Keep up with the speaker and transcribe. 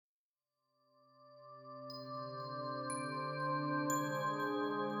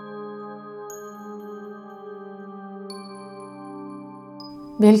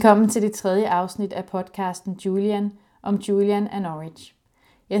Velkommen til det tredje afsnit af podcasten Julian om Julian af Norwich.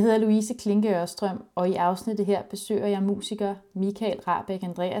 Jeg hedder Louise Klinke Ørstrøm, og i afsnittet her besøger jeg musiker Michael Rahbek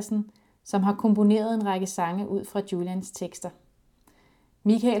Andreasen, som har komponeret en række sange ud fra Julians tekster.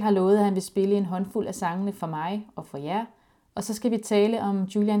 Michael har lovet, at han vil spille en håndfuld af sangene for mig og for jer, og så skal vi tale om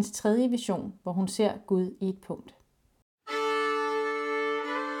Julians tredje vision, hvor hun ser Gud i et punkt.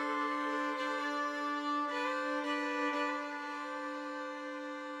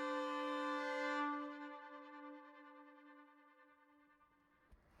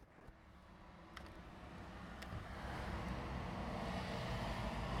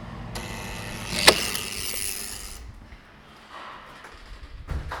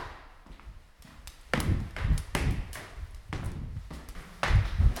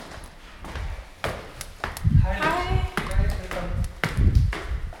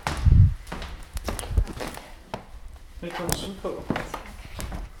 Velkommen sydpå.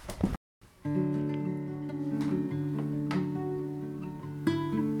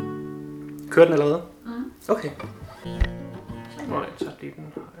 Kører den allerede? Okay. Nå, jeg tager lige den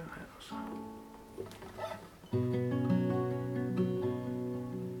her også.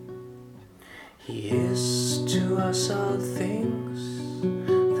 He is to us all things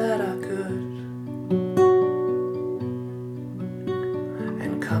that are good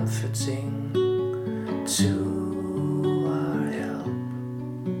and comforting to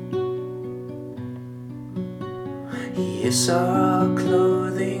He is our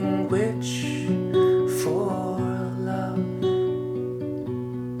clothing which for love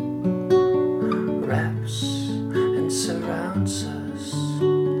wraps and surrounds us.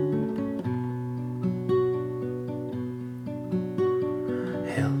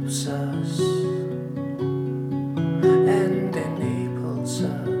 Helps us and enables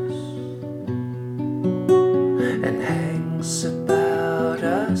us and hangs about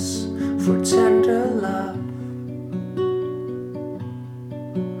us for tender love.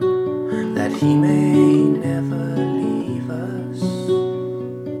 That he may never leave us,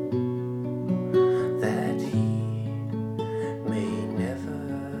 that he may never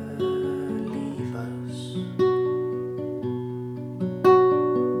leave us.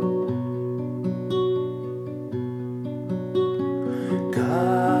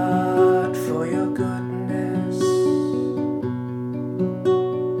 God, for your goodness,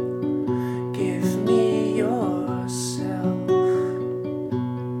 give me yourself.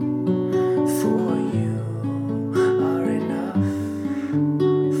 For you are enough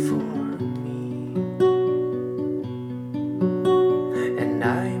for me, and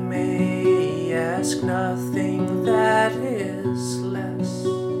I may ask nothing that is less,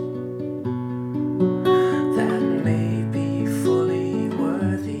 that may be fully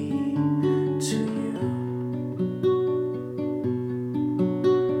worthy to you.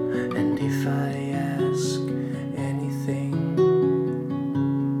 And if I ask anything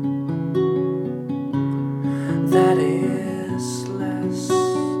that is less,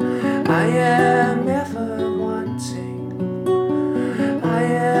 I am ever wanting, I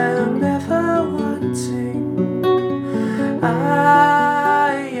am ever wanting, I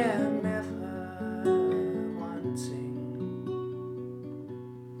am ever wanting.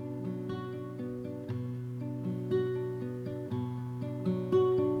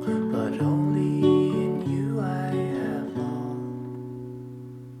 But only in you I have all.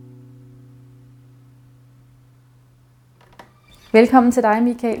 Velkommen til dig,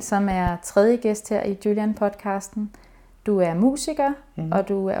 Michael, som er tredje gæst her i Julian-podcasten. Du er musiker, og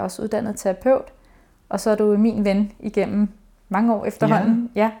du er også uddannet terapeut, og så er du min ven igennem mange år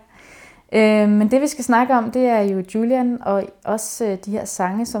efterhånden. Ja. Men det, vi skal snakke om, det er jo Julian, og også de her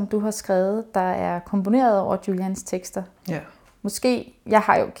sange, som du har skrevet, der er komponeret over Julians tekster. Ja. Måske,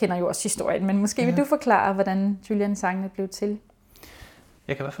 kender jo også historien, men måske vil du forklare, hvordan Julians sangene blev til?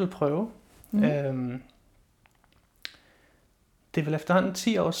 Jeg kan i hvert fald prøve. Det er vel efterhånden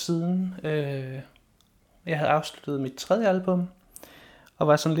 10 år siden, jeg havde afsluttet mit tredje album, og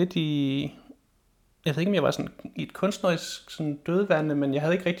var sådan lidt jeg ved ikke, om jeg var sådan i et kunstnerisk sådan dødvande, men jeg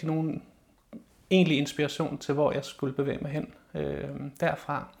havde ikke rigtig nogen egentlig inspiration til, hvor jeg skulle bevæge mig hen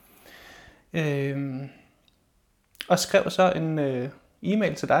derfra. Og skrev så en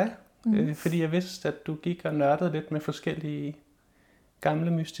e-mail til dig, fordi jeg vidste, at du gik og nørdede lidt med forskellige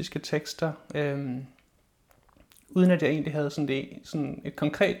gamle mystiske tekster, uden at jeg egentlig havde sådan et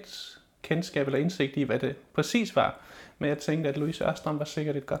konkret kendskab eller indsigt i, hvad det præcis var. Men jeg tænkte, at Louise Ørstrøm var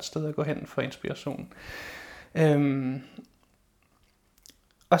sikkert et godt sted at gå hen for inspiration.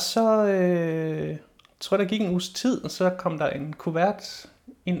 Og så tror jeg, der gik en uges tid, og så kom der en kuvert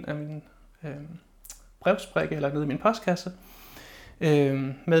ind af min brevsprække, eller nede i min postkasse,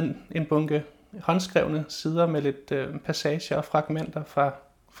 med en bunke håndskrevne sider med lidt passager og fragmenter fra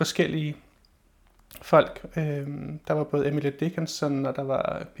forskellige folk. Der var både Emily Dickinson, og der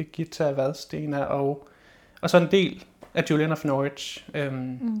var Birgitta Vadstena, og så en del af Julian of Norwich.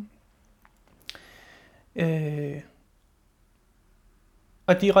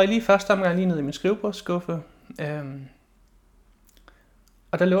 Og de røg lige første omgang lige ned i min skrivebordsskuffe.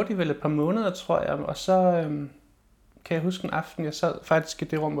 Og der lå de vel et par måneder, tror jeg. Og så kan jeg huske en aften, jeg sad faktisk i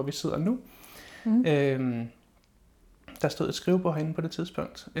det rum, hvor vi sidder nu. Der stod et skrivebord herinde på det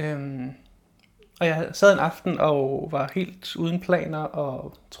tidspunkt. Og jeg sad en aften og var helt uden planer,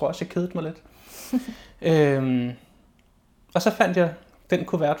 og tror også, jeg kedede mig lidt. Og så fandt jeg den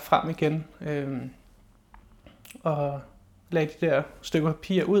kuvert frem igen. Og lagde de der stykker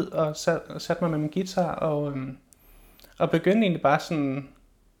papir ud, og satte mig med min guitar, og begyndte egentlig bare sådan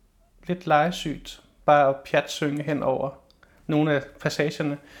lidt legesygt, bare at pjatsynge hen over nogle af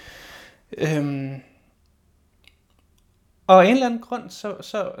passagerne. Og af en eller anden grund,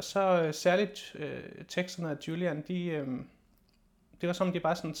 så særligt teksterne af Julian, det var som om de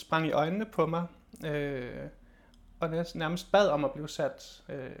bare sådan sprang i øjnene på mig, og nærmest bad om at blive sat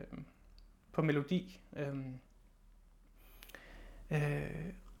på melodi.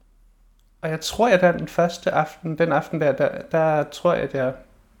 Og jeg tror, at den aften der tror jeg, at jeg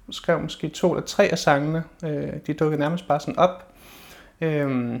skrev måske 2 eller 3 af sangene. De dukkede nærmest bare sådan op.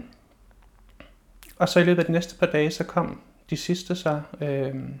 Og så i løbet af de næste par dage, så kom de sidste så.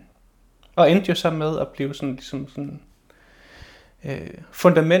 Og endte jo så med at blive sådan, ligesom sådan,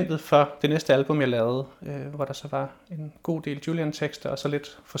 fundamentet for det næste album, jeg lavede. Hvor der så var en god del Julian-tekster, og så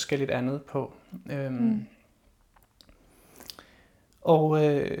lidt forskelligt andet på. Og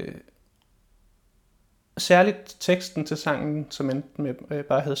særligt teksten til sangen, som endte med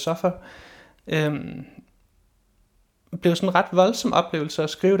bare hed Suffer, blev sådan en ret voldsom oplevelse at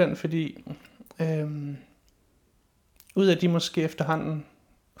skrive den, fordi ud af de måske efterhånden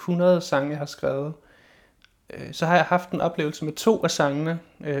 100 sange, jeg har skrevet, så har jeg haft en oplevelse med 2 af sangene.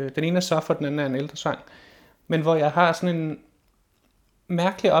 Den ene er Suffer, den anden er en ældre sang. Men hvor jeg har sådan en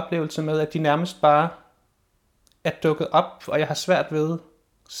mærkelig oplevelse med, at de nærmest bare er dukket op, og jeg har svært ved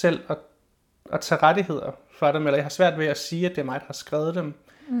selv at tage rettigheder for dem, eller jeg har svært ved at sige, at det er mig, der har skrevet dem.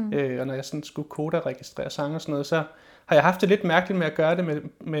 Og når jeg sådan skulle koda-registrere sange og sådan noget, så har jeg haft det lidt mærkeligt med at gøre det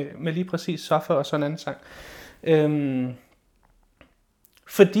med lige præcis Suffer og sådan en anden sang.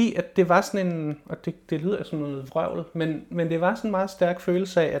 Fordi at det var sådan en, og det lyder som noget vrøvl, men det var sådan en meget stærk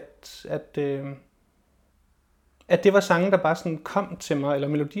følelse af, at det var sange, der bare sådan kom til mig, eller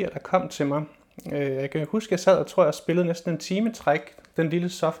melodier, der kom til mig. Jeg kan huske, at jeg sad og tror, jeg spillede næsten en time træk, den lille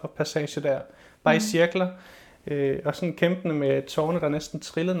Suffer-passage der, bare i cirkler, og sådan kæmpende med tårerne, der næsten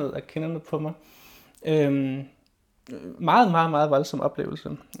trillede ned af kinderne på mig. Meget, meget, meget voldsom oplevelse.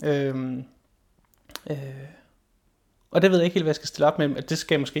 Og det ved jeg ikke helt, hvad jeg skal stille op med, det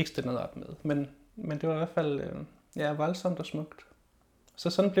skal jeg måske ikke stille noget op med, men det var i hvert fald voldsomt og smukt. Så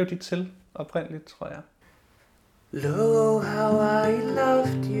sådan blev de til oprindeligt, tror jeg. Lo, how I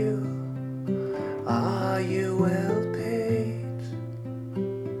loved you. Are you well paid?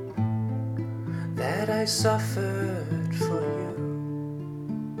 That I suffered for you.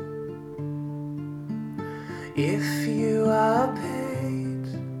 If you are paid,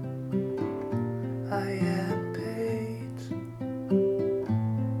 I am paid.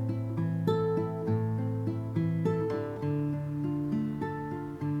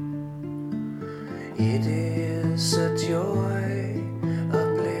 It is a joy, a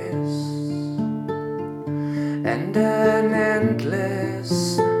bliss, and an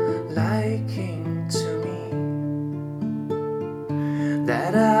endless liking to me,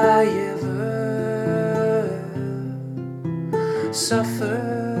 that I ever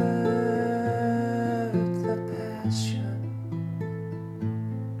suffered the passion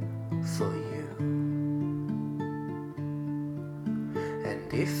for you.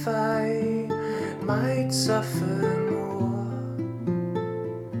 And if I might suffer more,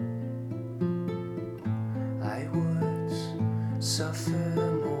 I would suffer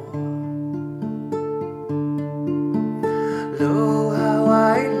more. Lo, how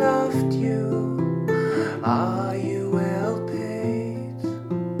I loved you. Are you well paid?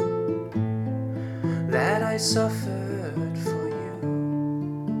 That I suffered for you.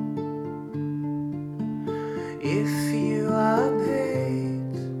 If you are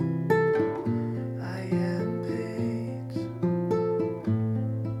paid, I am paid.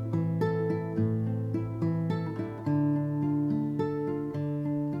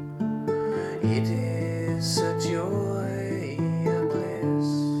 It is a joy, a bliss,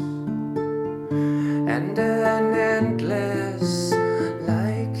 and an endless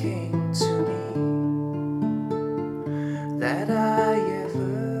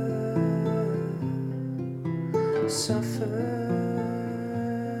suffered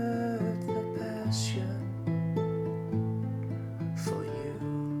the passion for you.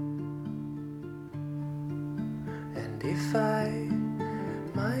 And if I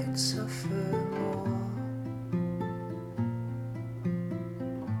might suffer more,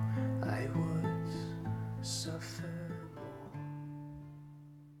 I would suffer more.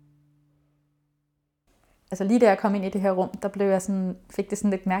 Altså lige da jeg kom ind i det her rum, der blev jeg sådan, fik det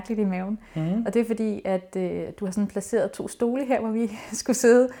sådan lidt mærkeligt i maven. Og det er fordi, at du har sådan placeret 2 stole her, hvor vi skulle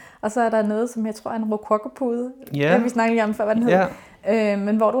sidde. Og så er der noget, som jeg tror er en rokokopude. Ja. Vi snakkede lige om før, hvad den hed.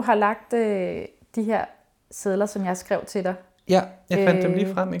 Men hvor du har lagt de her sedler, som jeg skrev til dig. Ja, jeg fandt dem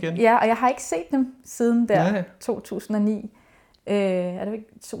lige frem igen. Ja, og jeg har ikke set dem siden der, Nej. 2009. Er det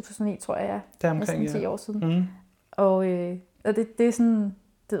ikke 2009, tror jeg, Der omkring, næsten 10 år siden. Og det er sådan,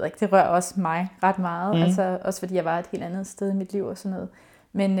 det ved jeg ikke, det rører også mig ret meget. Altså også fordi jeg var et helt andet sted i mit liv og sådan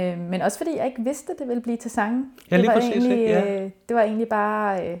noget. Men også fordi jeg ikke vidste, det ville blive til sange. Ja, lige det var præcis, egentlig, ja. det var egentlig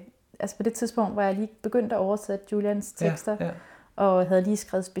bare, altså på det tidspunkt, hvor jeg lige begyndte at oversætte Julians tekster, Ja. og havde lige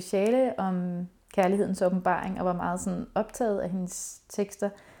skrevet speciale om kærlighedens åbenbaring, og var meget sådan optaget af hendes tekster.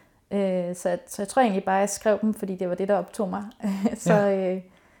 Så jeg tror egentlig bare, at jeg skrev dem, fordi det var det, der optog mig.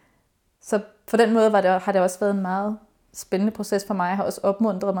 Så på den måde har det også været en meget spændende proces for mig. Jeg har også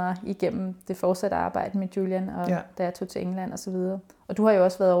opmuntret mig igennem det fortsatte arbejde med Julian, og da jeg tog til England og så videre. Og du har jo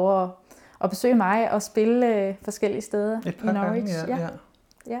også været over og besøge mig og spille forskellige steder Et par i Norwich. gange,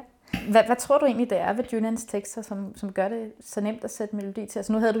 ja. Hvad tror du egentlig, det er ved Julians tekster, som gør det så nemt at sætte melodi til?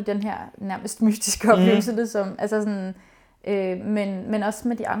 Altså nu havde du den her nærmest mystiske oplevelse, det som, altså sådan, men også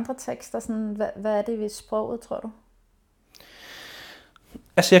med de andre tekster, sådan, hvad er det ved sproget, tror du?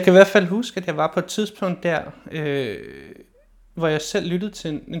 Altså jeg kan i hvert fald huske, at jeg var på et tidspunkt der, hvor jeg selv lyttede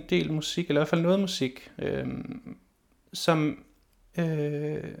til en del musik, eller i hvert fald noget musik, som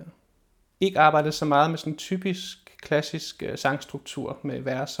ikke arbejdede så meget med sådan en typisk klassisk sangstruktur med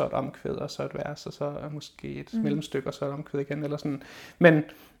vers og et omkvæd og så et vers og så måske et mellemstykke og så et omkvæd igen eller sådan. Men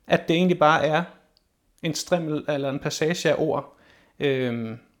at det egentlig bare er en strimmel eller en passage af ord,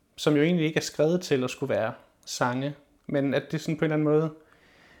 som jo egentlig ikke er skrevet til at skulle være sange, men at det sådan på en eller anden måde,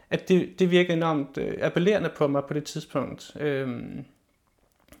 at det virker enormt appellerende på mig på det tidspunkt.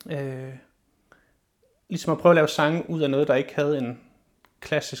 Ligesom at prøve at lave sange ud af noget, der ikke havde en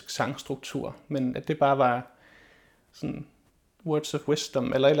klassisk sangstruktur, men at det bare var sådan words of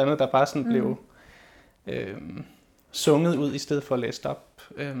wisdom, eller et eller andet, der bare sådan blev sunget ud, i stedet for at læst op.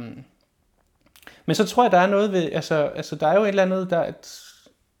 Men så tror jeg, der er noget ved, altså der er jo et eller andet,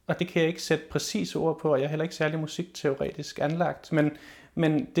 og det kan jeg ikke sætte præcise ord på, og jeg er heller ikke særlig musikteoretisk anlagt,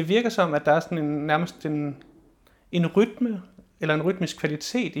 men det virker som, at der er sådan nærmest en rytme, eller en rytmisk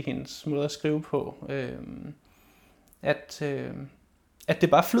kvalitet i hendes måde at skrive på, at det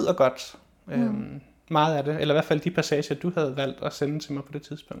bare flyder godt, meget af det, eller i hvert fald de passager, du havde valgt at sende til mig på det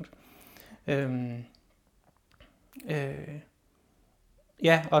tidspunkt.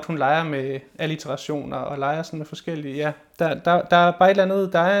 Ja, og at hun leger med alliterationer, og leger sådan med forskellige, ja, der er bare et eller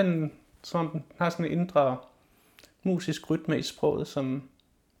andet, der er som den har sådan en indre musisk rytme i sproget, som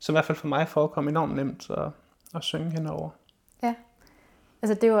i hvert fald for mig forekom enormt nemt at synge henover. Ja,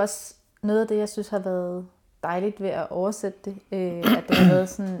 altså det er jo også noget af det, jeg synes har været dejligt ved at oversætte det, at det har været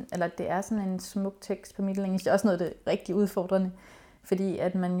sådan, eller at det er sådan en smuk tekst på middelengelsk. Det er også noget af det rigtig udfordrende, fordi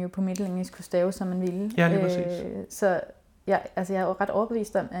at man jo på middelengelsk kunne stave, som man ville. Ja, lige præcis. Så jeg er jo ret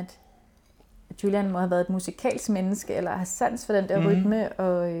overbevist om, at Julian må have været et musikalsk menneske, eller have sans for den der rytme,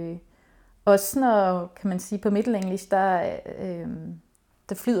 og også når, kan man sige, på middelengelsk,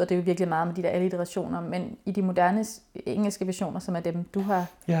 der flyder det jo virkelig meget med de der alliterationer, men i de moderne engelske versioner, som er dem, du har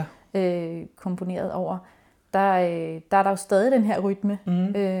komponeret over, der er der jo stadig den her rytme.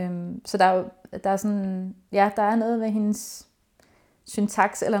 Så der er sådan, ja, der er noget ved hendes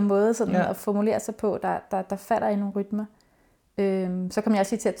syntaks eller måde sådan at formulere sig på, der falder i nogle rytmer. Så kom jeg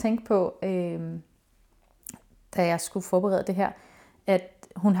også lige til at tænke på, da jeg skulle forberede det her, at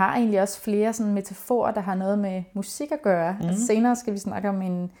hun har egentlig også flere sådan metaforer, der har noget med musik at gøre. Altså senere skal vi snakke om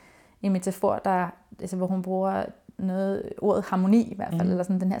en metafor, altså, hvor hun bruger ordet harmoni i hvert fald, eller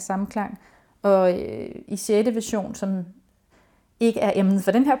sådan den her sammenklang. Og i 6. version, som ikke er emnet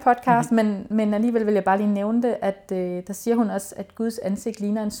for den her podcast, men alligevel vil jeg bare lige nævne det, at der siger hun også, at Guds ansigt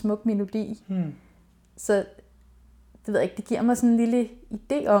ligner en smuk melodi. Så det ved jeg ikke, det giver mig sådan en lille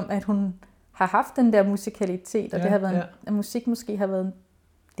idé om, at hun har haft den der musikalitet, og det har været at musik måske har været en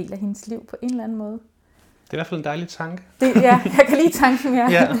del af hendes liv på en eller anden måde. Det er i hvert fald en dejlig tanke. Jeg kan lide tanken,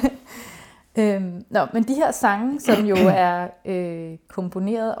 men de her sange, som jo er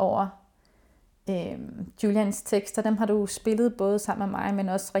komponeret over Julians tekster, dem har du spillet både sammen med mig, men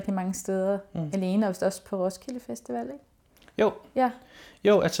også rigtig mange steder alene, og også på Roskilde Festival, ikke? Jo. Ja.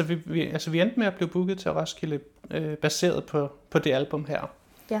 Jo, altså vi endte med at blive booket til Roskilde, baseret på det album her.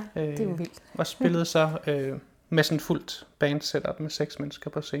 Ja, det er jo vildt. Og spillede så med sådan fuldt bandsetup med 6 mennesker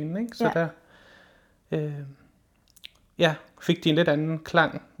på scenen, ikke? Så der fik de en lidt anden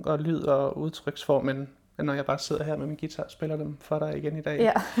klang og lyd og udtryksform, end når jeg bare sidder her med min guitar og spiller dem for dig igen i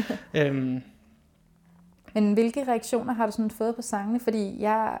dag. Ja. Men hvilke reaktioner har du sådan fået på sangene? Fordi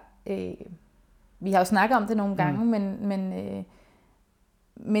vi har jo snakket om det nogle gange,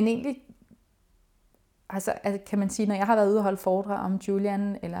 men egentlig, altså kan man sige, når jeg har været ude og holde foredrag om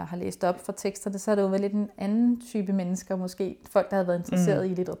Julian, eller har læst op fra teksterne, så er det jo vel lidt en anden type mennesker, måske folk, der har været interesseret i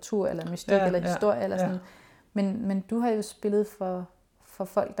litteratur, eller mystik, eller historie, eller sådan. Men du har jo spillet for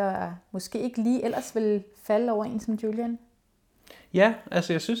folk, der måske ikke lige ellers vil falde over en som Julian. Ja,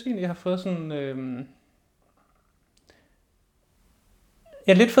 altså jeg synes egentlig, jeg har fået sådan...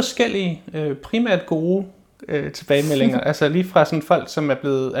 lidt forskellige, primært gode tilbagemeldinger. Altså lige fra sådan folk, som er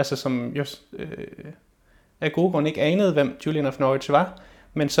blevet, altså som just af gode grunde ikke anede, hvem Julian of Norwich var,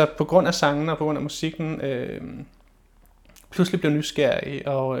 men så på grund af sangen og på grund af musikken pludselig blev nysgerrig,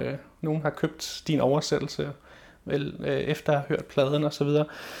 og nogen har købt din oversættelse efter at have hørt pladen og så videre.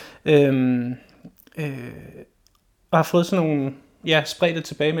 Og har fået sådan nogle spredte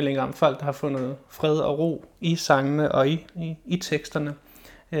tilbagemeldinger om folk, der har fundet fred og ro i sangene og i teksterne.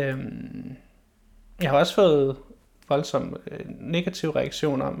 Jeg har også fået voldsomme negative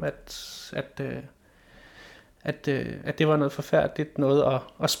reaktioner om, at det var noget forfærdeligt noget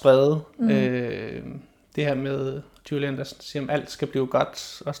at sprede. Det her med Julian, der siger, at alt skal blive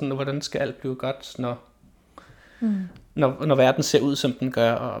godt, og sådan, hvordan skal alt blive godt, når verden ser ud, som den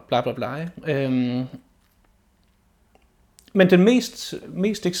gør, og bla bla bla. Men den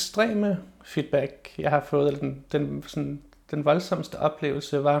mest ekstreme feedback, jeg har fået, eller den voldsomste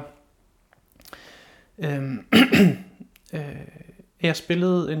oplevelse, var, jeg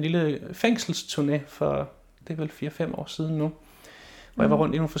spillede en lille fængselsturné for, det er vel 4-5 år siden nu, hvor jeg var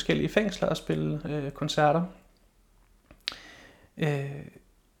rundt i nogle forskellige fængsler og spille koncerter.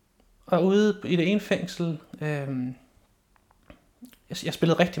 Og ude i det ene fængsel, jeg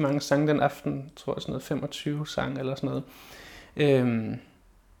spillede rigtig mange sange den aften, tror jeg sådan noget 25 sange eller sådan noget.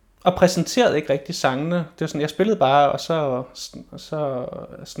 Og præsenterede ikke rigtig sangene. Det var sådan, jeg spillede bare, og så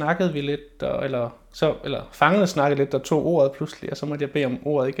snakkede vi lidt, eller fangene snakkede lidt, og tog ordet pludselig, og så måtte jeg bede om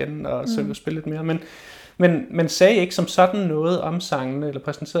ordet igen, og så ville jeg spille lidt mere. Men sagde ikke som sådan noget om sangene, eller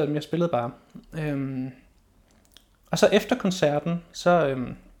præsenterede dem, jeg spillede bare. Og så efter koncerten,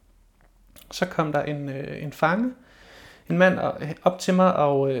 så kom der en fange, en mand op til mig,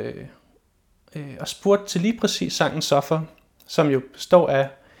 og spurgte til lige præcis sangen Suffer, som jo består af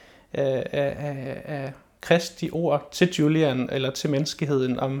Kristi ord til Julian, eller til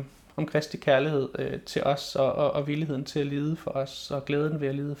menneskeheden, om Kristi kærlighed til os, og villigheden til at lide for os, og glæden ved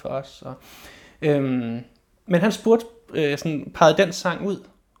at lide for os. Men han spurgte, pegede den sang ud,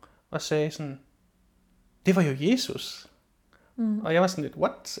 og sagde sådan, det var jo Jesus. Og jeg var sådan lidt,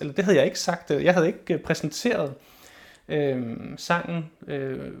 what? Eller det havde jeg ikke sagt. Jeg havde ikke præsenteret sangen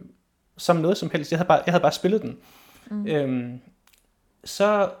som noget som helst. Jeg havde bare spillet den.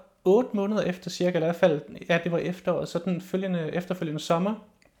 Så 8 måneder efter cirka, eller i hvert fald, det var efteråret, så den efterfølgende sommer,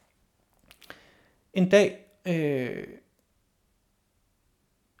 en dag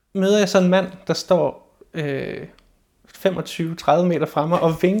møder jeg så en mand, der står 25-30 meter fremme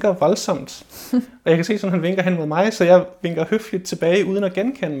og vinker voldsomt. Og jeg kan se, sådan han vinker hen mod mig, så jeg vinker høfligt tilbage, uden at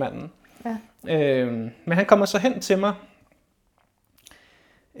genkende manden. Ja. Men han kommer så hen til mig,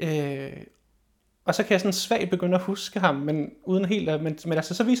 og så kan jeg sådan svagt begynde at huske ham, men uden helt men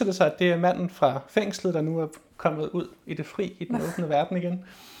altså, så viser det sig, at det er manden fra fængslet, der nu er kommet ud i det fri, i den åbne verden igen.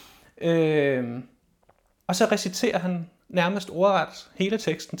 Og så reciterer han nærmest ordret hele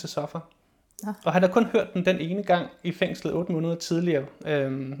teksten til Suffer. Ja. Og han har kun hørt den ene gang i fængslet 8 måneder tidligere,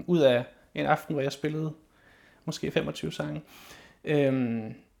 ud af en aften, hvor jeg spillede måske 25 sange.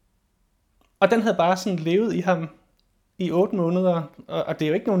 Og den havde bare sådan levet i ham i 8 måneder, og det er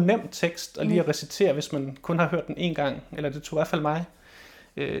jo ikke nogen nem tekst at lige at recitere, hvis man kun har hørt den en gang, eller det tog i hvert fald mig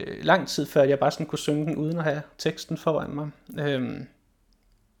lang tid, før jeg bare sådan kunne synge den, uden at have teksten foran mig.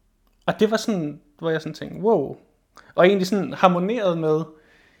 Og det var sådan, hvor jeg sådan tænkte, wow, og egentlig sådan harmoneret med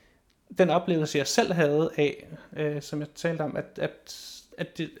den oplevelse, jeg selv havde af, som jeg talte om,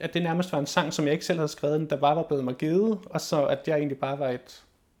 at det nærmest var en sang, som jeg ikke selv havde skrevet, der bare var blevet mig givet, og så at jeg egentlig bare var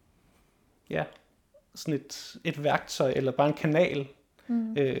sådan et værktøj, eller bare en kanal,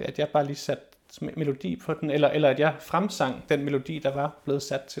 at jeg bare lige melodi på den, eller at jeg fremsang den melodi, der var blevet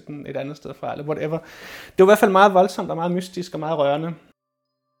sat til den et andet sted fra, eller whatever. Det var i hvert fald meget voldsomt og meget mystisk og meget rørende.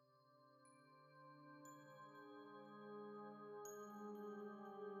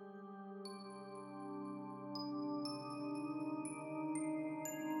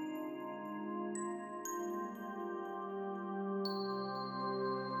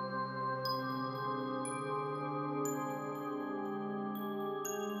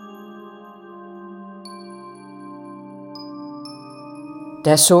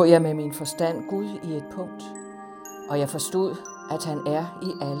 Der så jeg med min forstand Gud i et punkt, og jeg forstod, at han er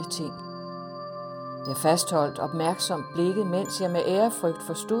i alle ting. Jeg fastholdt opmærksomt blikket, mens jeg med ærefrygt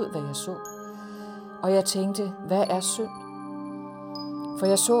forstod, hvad jeg så. Og jeg tænkte, hvad er synd? For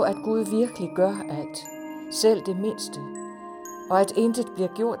jeg så, at Gud virkelig gør alt, selv det mindste, og at intet bliver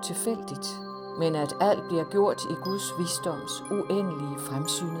gjort tilfældigt, men at alt bliver gjort i Guds visdoms uendelige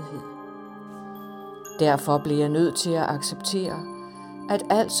fremsynethed. Derfor blev jeg nødt til at acceptere, at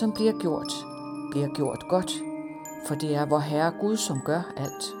alt, som bliver gjort godt, for det er vor Herre Gud, som gør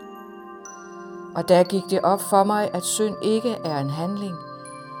alt. Og der gik det op for mig, at synd ikke er en handling,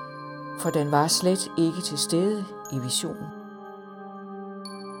 for den var slet ikke til stede i visionen.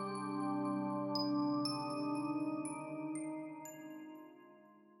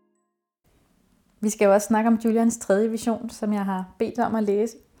 Vi skal jo også snakke om Julians tredje vision, som jeg har bedt om at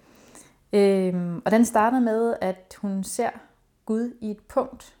læse. Og den starter med, at hun ser Gud i et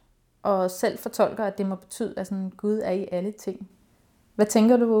punkt, og selv fortolker, at det må betyde, at sådan, Gud er i alle ting. Hvad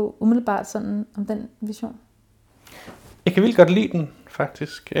tænker du umiddelbart sådan om den vision? Jeg kan vildt godt lide den,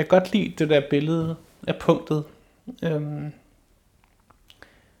 faktisk. Jeg kan godt lide det der billede af punktet.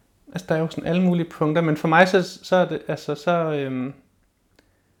 Altså, der er jo sådan alle mulige punkter, men for mig så er det, altså,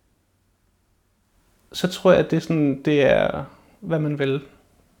 så tror jeg, at det er, hvad man vil,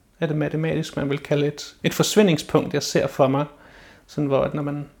 er det matematisk, man vil kalde et forsvindingspunkt, jeg ser for mig. Sådan, hvor at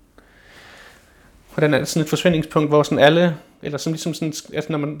hvordan er det sådan et forsvindingspunkt, hvor sådan alle, eller sådan ligesom sådan,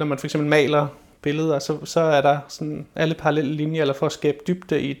 altså når man for eksempel maler billeder, så er der sådan alle parallelle linjer, eller for at skabe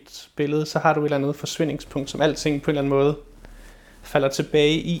dybde i et billede, så har du et eller andet forsvindingspunkt, som alting på en eller anden måde falder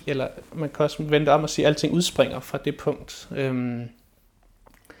tilbage i, eller man kan også vente om at sige, at alting udspringer fra det punkt.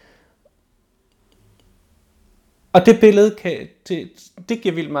 Og det billede det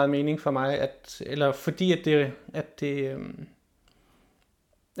giver vildt meget mening for mig, fordi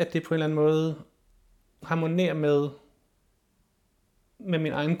at det på en eller anden måde harmonerer med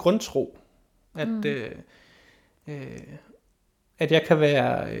min egen grundtro. At jeg kan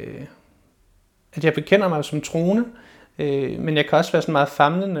være, at jeg bekender mig som troende, men jeg kan også være sådan meget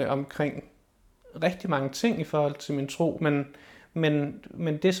famlende omkring rigtig mange ting i forhold til min tro,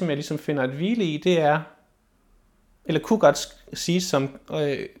 men det, som jeg ligesom finder et hvile i, det er, eller kunne godt sige som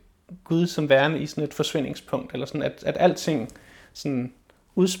Gud som værende i sådan et forsvindingspunkt, eller sådan, at alting sådan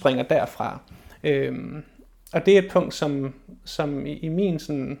udspringer derfra. Og det er et punkt, som i min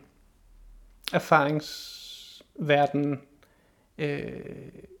sådan erfaringsverden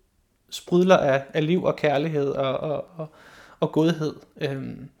sprudler af liv og kærlighed og godhed.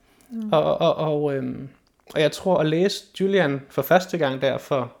 Og jeg tror, at læse Julian for første gang der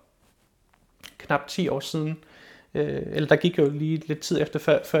for knap 10 år siden, eller der gik jo lige lidt tid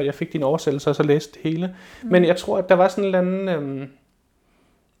efter, før jeg fik din oversættelse, og så læste det hele. Men jeg tror, at der var sådan en eller anden...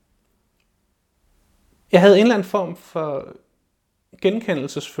 jeg havde en eller anden form for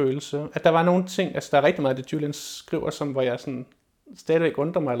genkendelsesfølelse, at der var nogle ting, altså der er rigtig meget det Julian skriver, som hvor jeg sådan stadigvæk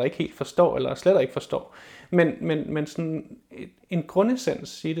undrer mig, eller ikke helt forstår, eller slet ikke forstår. Men sådan en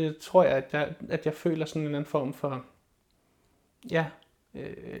grundessens i det, tror jeg, at jeg føler sådan en eller anden form for,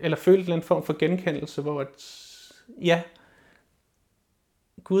 eller føler en eller anden form for genkendelse, hvor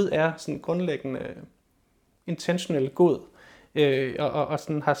Gud er sådan grundlæggende intentionel god, og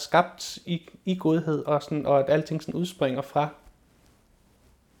sådan har skabt i godhed, og at alting sådan udspringer fra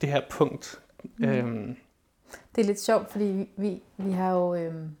det her punkt. Det er lidt sjovt, fordi vi har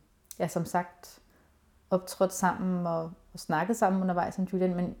jo, som sagt, optrådt sammen og snakket sammen undervejs som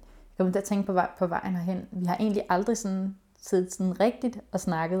Julian, men jeg kommer til at tænke på vejen herhen. Vi har egentlig aldrig sådan siddet sådan rigtigt og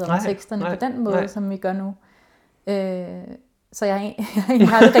snakket om teksterne på den måde, som vi gør nu. Så jeg har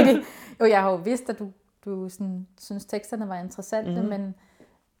egentlig aldrig rigtig... Jo, jeg har jo vidst, at du sådan, synes teksterne var interessante,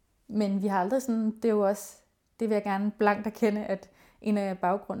 men vi har aldrig sådan... Det er jo også... Det vil jeg gerne blankt erkende, at en af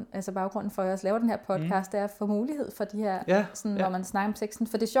baggrunden for, at jeg også laver den her podcast, er at få mulighed for de her, når man snakker om teksten.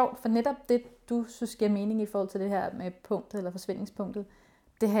 For det er sjovt, for netop det, du synes giver mening i forhold til det her med punktet eller forsvindingspunktet,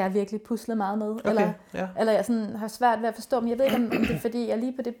 det har jeg virkelig puslet meget med. Okay, eller jeg sådan har svært ved at forstå, men jeg ved ikke, om det er, fordi jeg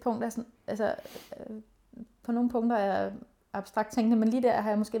lige på det punkt er sådan, altså, på nogle punkter abstrakt tænkende, men lige der har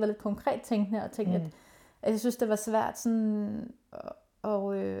jeg måske været lidt konkret tænkende og tænkt, at jeg synes, det var svært sådan,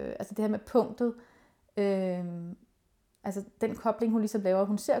 altså det her med punktet, altså den kobling, hun ligesom laver,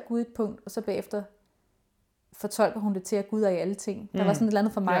 hun ser Gud i et punkt, og så bagefter fortolker hun det til, at Gud er i alle ting. Der var sådan et eller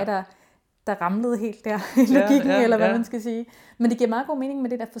andet for mig, der ramlede helt der i logikken, eller hvad man skal sige. Men det giver meget god mening med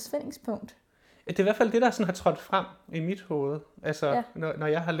det der forsvindingspunkt. Det er i hvert fald det, der sådan har trådt frem i mit hoved, altså når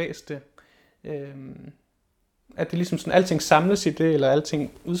jeg har læst det. At det ligesom sådan, alting samles i det, eller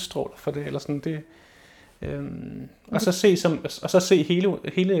alting udstråler for det, eller sådan det. Og så se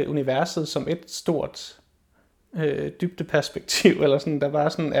hele universet som et stort dybdeperspektiv, eller sådan, der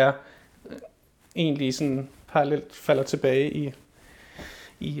bare sådan er egentlig sådan parallelt falder tilbage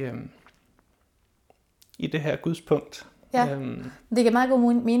i det her gudspunkt. Ja, det giver meget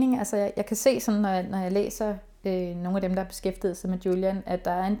god mening. Altså, jeg kan se, sådan, når jeg læser nogle af dem, der har beskæftiget sig med Julian, at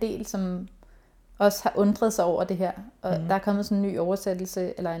der er en del, som også har undret sig over det her. Og der er kommet sådan en ny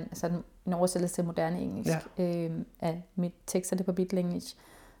oversættelse, eller en oversættelse til moderne engelsk af mit tekster på Beatle English.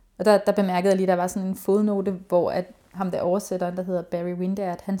 Og der bemærkede jeg lige, der var sådan en fodnote, hvor at ham der oversætteren, der hedder Barry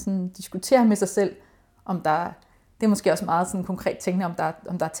Windeyard, han sådan diskuterer med sig selv, om der det er måske også meget sådan konkret tænkende, om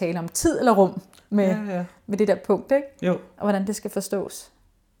der er tale om tid eller rum med det der punkt, ikke? Jo. Og hvordan det skal forstås.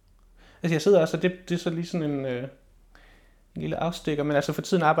 Altså jeg sidder også, og det er så lige sådan en lille afstikker, men altså for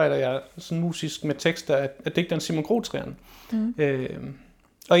tiden arbejder jeg sådan musisk med tekster af digteren Simon Grotrian.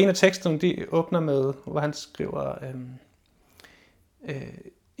 Og en af teksterne, de åbner med, hvor han skriver,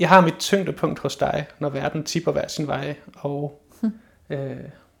 jeg har mit tyngdepunkt hos dig, når verden tipper hver sin vej, og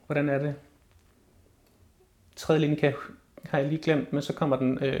hvordan er det? Tredje linje har jeg lige glemt, men så kommer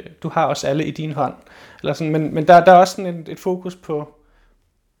den, du har os alle i din hånd. Eller sådan, men der er også sådan et fokus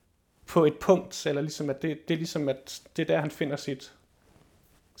på et punkt, eller ligesom at det er ligesom, at det er der, han finder sit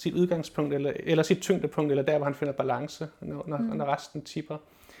udgangspunkt, eller sit tyngdepunkt, eller der, hvor han finder balance, når resten tipper.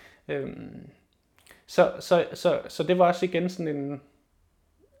 Så det var også igen sådan en,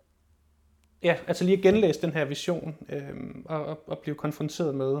 ja, altså lige at genlæse den her vision, og blive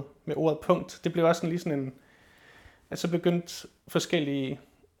konfronteret med ordet punkt. Det blev også lige sådan en, altså begyndte forskellige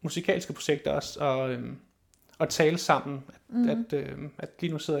musikalske projekter også at tale sammen. At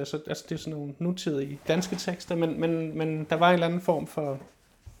lige nu sidder jeg så, altså det er sådan nogle nutidige danske tekster, men der var en eller anden form for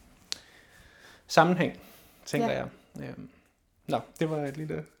sammenhæng, tænker jeg. Det var et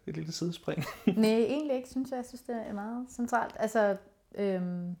lille sidespring. Nej, egentlig ikke, synes jeg. Jeg synes, det er meget centralt. Altså,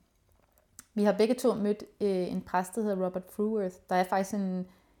 vi har begge to mødt en præst, der hedder Robert Fruworth. Der er faktisk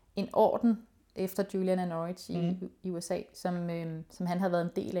en orden efter Julian af Norwich i USA, som han havde været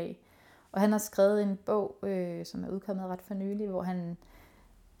en del af. Og han har skrevet en bog, som er udkommet ret for nylig, hvor han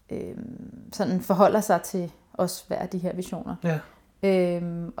sådan forholder sig til også hver af de her visioner. Ja.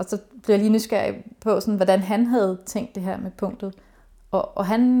 Og så blev jeg lige nysgerrig på, sådan, hvordan han havde tænkt det her med punktet. Og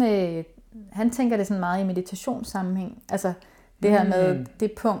han tænker det sådan meget i meditationssammenhæng. Altså det her med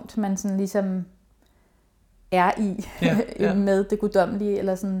det punkt, man sådan ligesom er i med det guddommelige,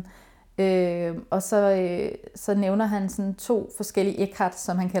 eller sådan. Og så nævner han sådan 2 forskellige Eckhart,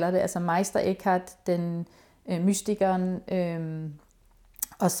 som han kalder det, altså Meister Eckhart, den mystikeren,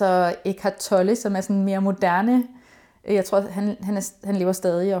 og så Eckhart Tolle, som er sådan mere moderne. Jeg tror, han lever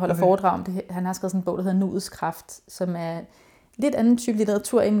stadig og holder foredrag om det. Han har skrevet sådan en bog, der hedder Nuets Kraft, som er lidt anden type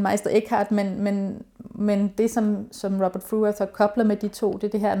litteratur end Meister Eckhart, men det, som Robert Fruworth har koblet med de 2, det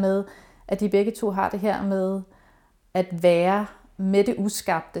er det her med, at de begge 2 har det her med at være med det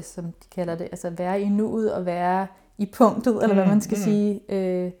uskabte, som de kalder det. Altså være i nuet og være i punktet, eller hvad man skal sige.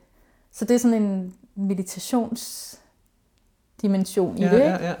 Så det er sådan en meditationsdimension i det, ikke?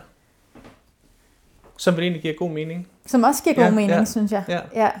 Ja. Som vel egentlig giver god mening. Som også giver god mening, synes jeg.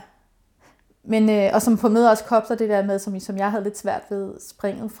 Ja. Men, og som på møde også kobler det der med, som jeg havde lidt svært ved,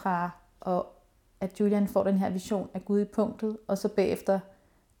 springet fra, at Julian får den her vision af Gud i punktet, og så bagefter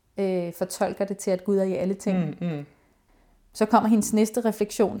fortolker det til, at Gud er i alle ting. Så kommer hendes næste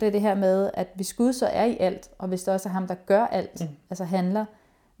refleksion, det er det her med, at hvis Gud så er i alt, og hvis det også er ham, der gør alt, altså handler,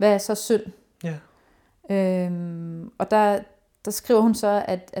 hvad er så synd? Ja. Og der skriver hun så,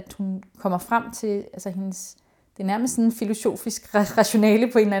 at hun kommer frem til, altså det er nærmest sådan en filosofisk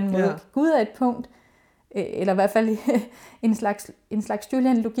rationale på en eller anden måde. Gud er et punkt, eller i hvert fald en slags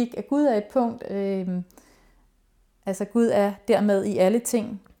Julian-logik, at Gud er et punkt, altså Gud er dermed i alle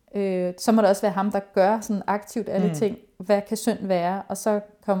ting. Så må det også være ham, der gør sådan aktivt alle ting. Hvad kan synd være? Og så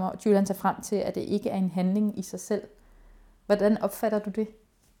kommer Julian sig frem til, at det ikke er en handling i sig selv. Hvordan opfatter du det?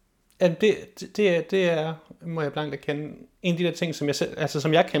 Jamen det er, må jeg blankt erkende, en af de der ting,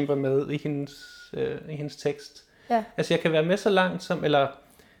 som jeg kæmper med i hendes tekst. Ja. Altså jeg kan være med så langt som, eller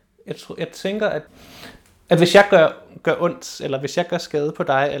jeg tænker, at hvis jeg gør ondt, eller hvis jeg gør skade på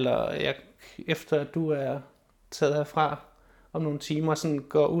dig, eller efter du er taget herfra om nogle timer, sådan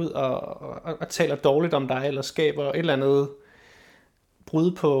går ud og taler dårligt om dig, eller skaber et eller andet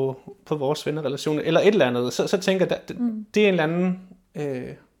brud på vores vennerrelation, eller et eller andet, så tænker jeg, det er en eller anden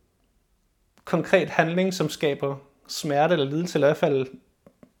konkret handling, som skaber smerte eller lidelse, eller i hvert fald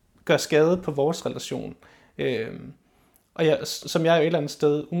gør skade på vores relation. Og som jeg jo et eller andet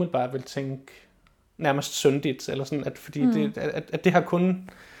sted umiddelbart vil tænke nærmest syndigt, eller sådan, at fordi at det har kun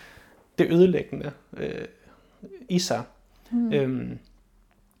det ødelæggende i sig.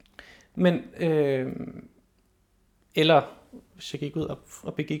 Men eller hvis jeg gik ud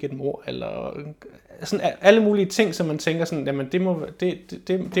og begik et mord, eller sådan alle mulige ting, som man tænker sådan, jamen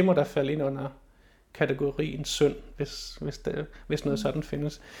det må der falde ind under kategorien synd, hvis noget sådan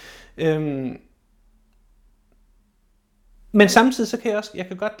findes. Men samtidig så kan jeg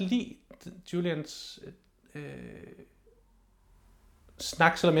kan godt lide Julians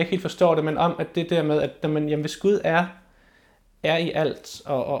snak, selvom jeg ikke helt forstår det, men om at det der med, at jamen, hvis Gud er i alt,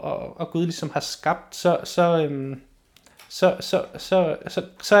 og Gud ligesom har skabt, så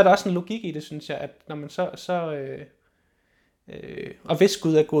er der også en logik i det, synes jeg, at når man og hvis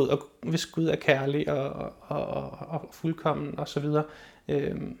Gud er god, og hvis Gud er kærlig og fuldkommen og så videre,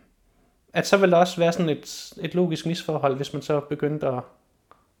 at så vil der også være sådan et logisk misforhold, hvis man så begyndte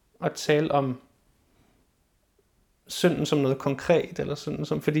at tale om synden som noget konkret, eller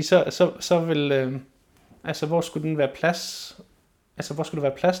sådan, fordi så vil, altså hvor skulle den være plads, altså hvor skulle der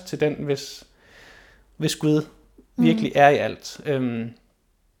være plads til den, hvis Gud virkelig er i alt.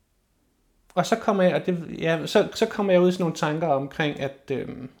 Og så kommer jeg, så kommer jeg ud i sådan nogle tanker omkring, at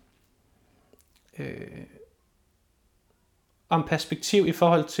om perspektiv i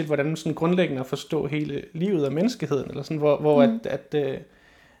forhold til, hvordan man sådan grundlæggende at forstå hele livet og menneskeheden, eller sådan, hvor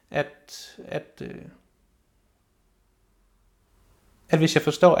at hvis jeg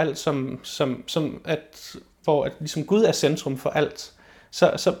forstår alt som at hvor at ligesom Gud er centrum for alt,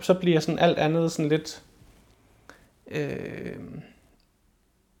 så bliver sådan alt andet sådan lidt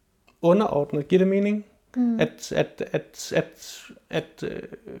underordnet. Giver det mening? At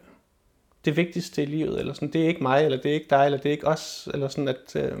det vigtigste i livet, eller sådan, det er ikke mig, eller det er ikke dig, eller det er ikke os, eller sådan,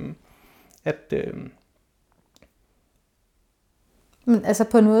 Men altså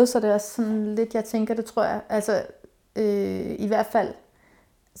på en måde, så er det også sådan lidt, jeg tænker, det tror jeg, altså i hvert fald,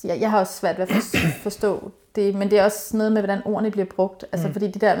 altså, jeg har også svært ved at forstå det, men det er også noget med, hvordan ordene bliver brugt, altså fordi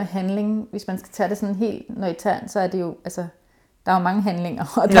det der med handling, hvis man skal tage det sådan helt nøgternt, så er det jo, altså, der er jo mange handlinger,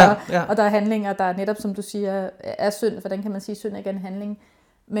 og der er handlinger, der er netop, som du siger, er synd, hvordan kan man sige, synd er ikke en handling,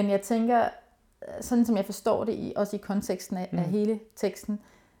 men jeg tænker, sådan som jeg forstår det, også i konteksten af hele teksten,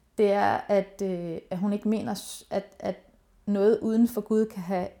 det er, at hun ikke mener, at noget uden for Gud kan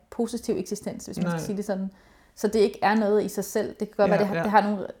have positiv eksistens, hvis man skal sige det sådan. Så det ikke er noget i sig selv. Det kan godt være,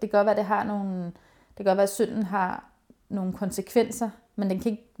 det kan godt være, at synden har nogle konsekvenser, men den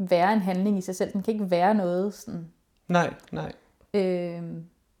kan ikke være en handling i sig selv. Den kan ikke være noget sådan. Nej.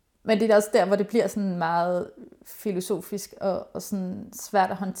 Men det er også der, hvor det bliver sådan meget filosofisk og sådan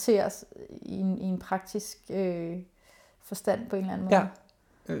svært at håndtere i en praktisk forstand på en eller anden måde. Ja,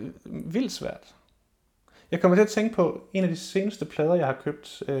 vildt svært. Jeg kommer til at tænke på en af de seneste plader, jeg har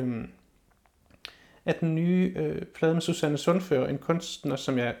købt, af den nye plade med Susanne Sundfør, en kunstner,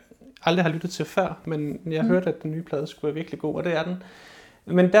 som jeg aldrig har lyttet til før, men jeg hørte, at den nye plade skulle være virkelig god, og det er den.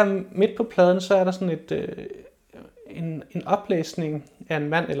 Men der midt på pladen, så er der sådan en oplæsning af en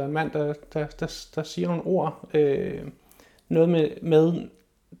mand, eller en mand, der siger nogle ord. Noget med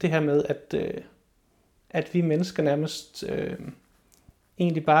det her med, at vi mennesker nærmest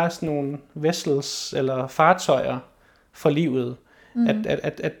egentlig bare er sådan nogle vessels, eller fartøjer for livet.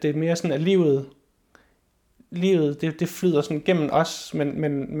 At det er mere sådan, at livet det flyder sådan gennem os, men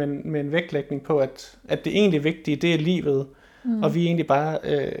med en vægtlægning på, at det egentlig vigtige, det er livet, og vi er egentlig bare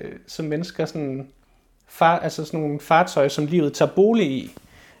som mennesker sådan, altså sådan nogle fartøjer, som livet tager bolig i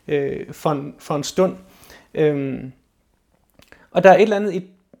for en stund. Og der er et eller andet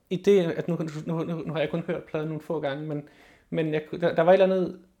i det, at nu har jeg kun hørt pladen nogle få gange, men der var et eller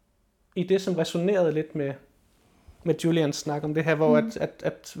andet i det, som resonerede lidt med Julians snak om det her, hvor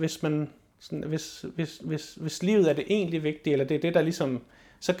at hvis man sådan, hvis livet er det egentlig vigtige, eller det er det, der ligesom,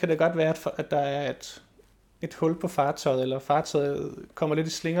 så kan det godt være, at der er et hul på fartøjet, eller fartøjet kommer lidt i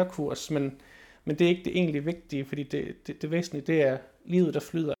slingerkurs, men det er ikke det egentlig vigtige, fordi det væsentlige, det er livet, der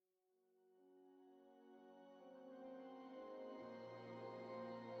flyder.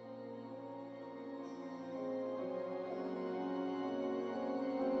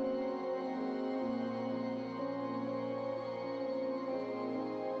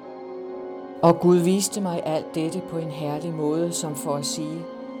 Og Gud viste mig alt dette på en herlig måde, som for at sige,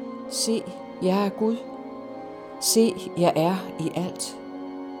 se, jeg er Gud. Se, jeg er i alt.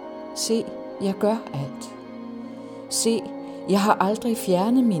 Se, jeg gør alt. Se, jeg har aldrig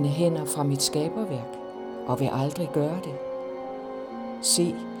fjernet mine hænder fra mit skaberværk, og vil aldrig gøre det.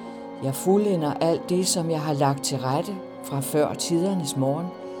 Se, jeg fuldender alt det, som jeg har lagt til rette fra før tidernes morgen,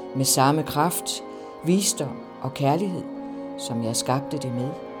 med samme kraft, visdom og kærlighed, som jeg skabte det med.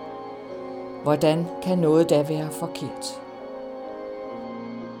 Hvordan kan noget da være forkert?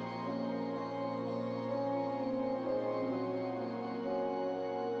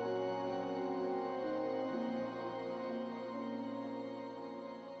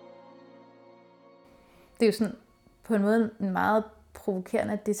 Det er jo sådan på en måde en meget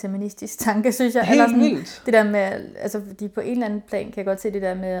provokerende deterministisk tanke, synes jeg. Helt eller sådan, vildt. Det der med, altså fordi på en eller anden plan kan jeg godt se det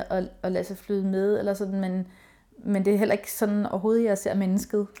der med at lade sig flyde med, eller sådan, men det er heller ikke sådan overhovedet, jeg ser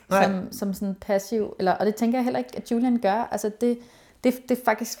mennesket som sådan passiv, og det tænker jeg heller ikke, at Julian gør. Altså det er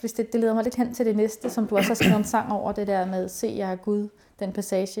faktisk, hvis det leder mig lidt hen til det næste, som du også har skrevet en sang over, det der med, se, jeg er Gud, den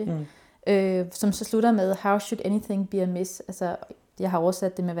passage, som så slutter med, how should anything be amiss? Altså, jeg har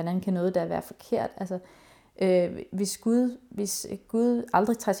oversat det med, hvordan kan noget der være forkert? Altså, hvis Gud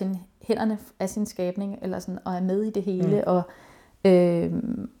aldrig tager sine hænderne af sin skabning, eller sådan, og er med i det hele,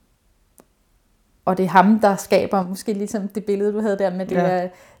 og det er ham, der skaber måske ligesom det billede, du havde der med,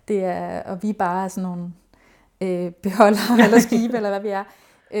 det er og vi bare er sådan nogle beholdere eller skibe, eller hvad vi er.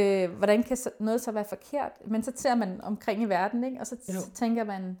 Hvordan kan noget så være forkert? Men så ser man omkring i verden, ikke? Og så tænker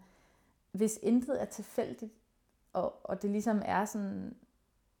man, hvis intet er tilfældigt, og det ligesom er sådan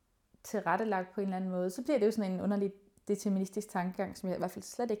tilrettelagt på en eller anden måde, så bliver det jo sådan en underlig deterministisk tankegang, som jeg i hvert fald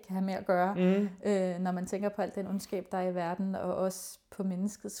slet ikke kan have med at gøre, når man tænker på alt den ondskab, der er i verden, og også på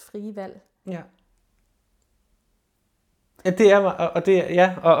menneskets frie valg. Ja. Ja, det er,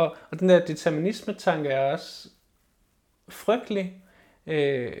 og den der determinisme-tanke er også frygtelig.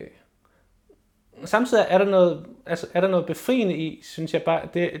 Samtidig er der noget befriende i, synes jeg bare,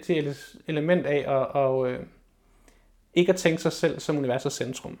 det element af at ikke at tænke sig selv som universets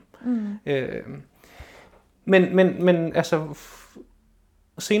centrum. Men altså,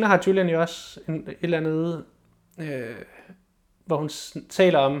 senere har Julian jo også et eller andet, hvor hun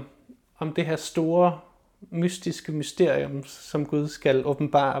taler om det her store mystiske mysterium, som Gud skal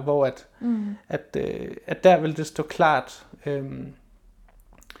åbenbare, hvor at der vil det stå klart,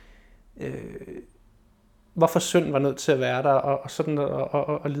 hvorfor synd var nødt til at være der, og sådan,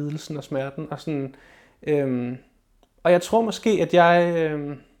 og lidelsen og smerten, og sådan. Og jeg tror måske, at jeg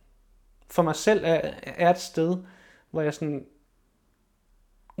for mig selv er et sted, hvor jeg sådan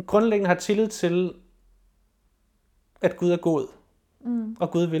grundlæggende har tillid til, at Gud er god,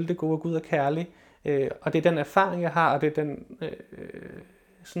 og Gud vil det gode, og Gud er kærlig. Og det er den erfaring, jeg har, og det er den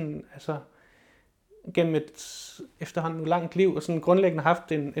sådan, altså, gennem et efterhånden langt liv, og sådan grundlæggende haft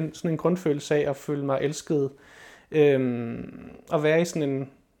sådan en grundfølelse af at føle mig elsket, og være i sådan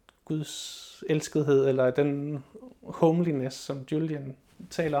en Guds elskethed, eller den homeliness, som Julian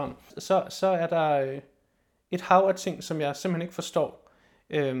taler om. Så er der et hav af ting, som jeg simpelthen ikke forstår,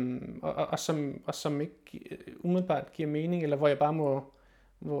 og som ikke umiddelbart giver mening, eller hvor jeg bare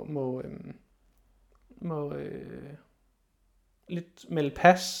må lidt melde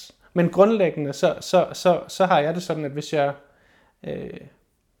pas. Men grundlæggende, så har jeg det sådan, at hvis jeg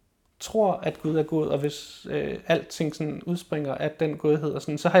tror, at Gud er god, og hvis alting sådan udspringer af den godhed, og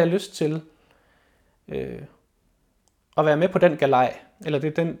sådan, så har jeg lyst til at være med på den galej. Eller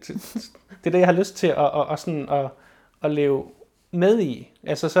det er det, jeg har lyst til at leve med i.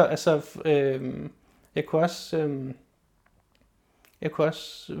 Jeg kunne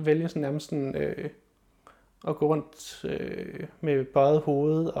også vælge sådan nærmest sådan, at gå rundt med bøjet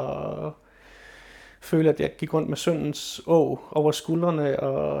hoved og føle, at jeg gik rundt med syndens åg over skuldrene,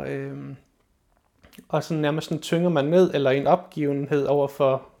 og sådan nærmest sådan tynger man ned, eller en opgivenhed over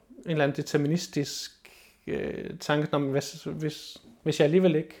for en eller anden deterministisk tanke om, hvis jeg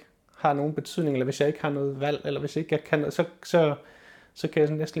alligevel ikke har nogen betydning, eller hvis jeg ikke har noget valg, eller hvis ikke jeg kan noget, så kan jeg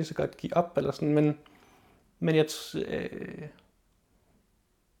sådan næsten lige så godt give op, eller sådan, men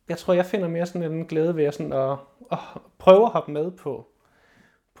jeg tror, jeg finder mere sådan en glæde ved at prøve at hoppe med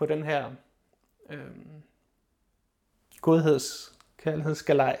på den her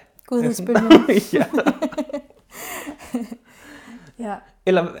kærlighedsgalej. Godhedsbølgen. Ja. Ja.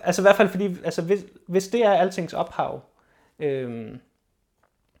 Eller altså i hvert fald fordi, altså hvis det er altings ophav,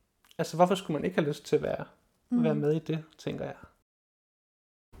 altså hvorfor skulle man ikke have lyst til at være med i det, tænker jeg.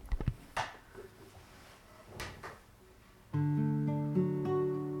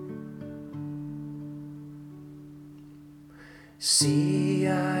 See,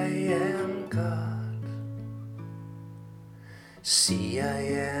 I am See, I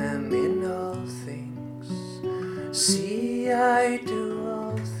am in all things. See, I do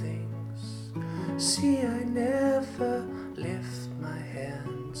all things. See, I never lift my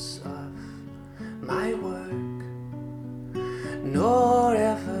hands off my work, nor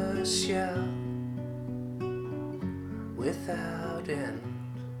ever shall without end.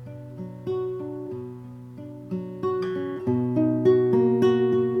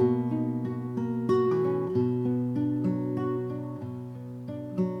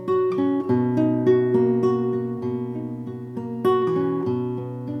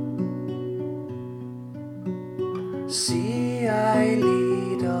 See, I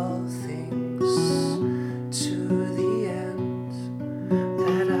lead all things to the end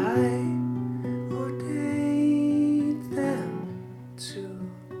that I ordained them to,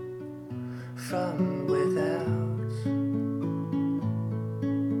 from without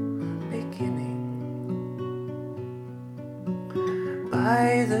beginning,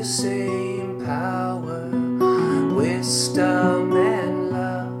 by the same power, wisdom and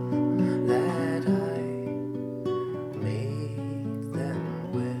love that I made them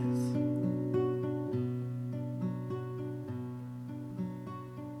with.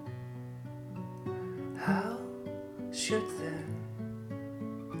 How should then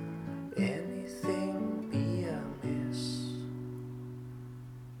anything be amiss?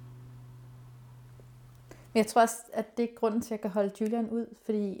 Jeg tror også, at det er grunden til, at jeg kan holde Julian ud,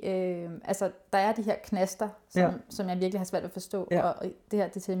 fordi der er de her knaster, som jeg virkelig har svært ved at forstå, og det her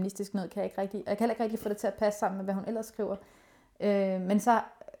deterministiske noget kan jeg ikke rigtig, jeg kan heller ikke rigtig få det til at passe sammen med, hvad hun ellers skriver. Men så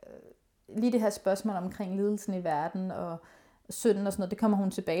lige det her spørgsmål omkring lidelsen i verden, og synden og sådan noget, det kommer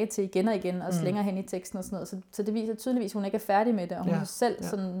hun tilbage til igen og igen, og længere hen i teksten og sådan noget, så det viser tydeligvis, at hun ikke er færdig med det, og hun er selv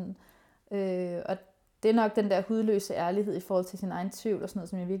sådan, og det er nok den der hudløse ærlighed i forhold til sin egen tvivl og sådan noget,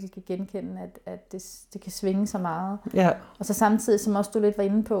 som jeg virkelig kan genkende, at det kan svinge så meget. Ja. Og så samtidig, som også du lidt var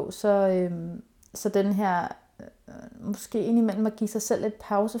inde på, så den her, måske indimellem at give sig selv lidt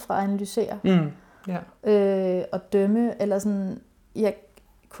pause fra at analysere og dømme, eller sådan, jeg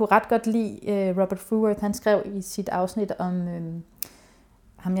kunne ret godt lide Robert Fruworth, han skrev i sit afsnit om,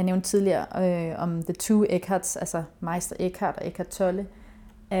 ham jeg nævnte tidligere, om The Two Eckharts, altså Meister Eckhart og Eckhart Tolle,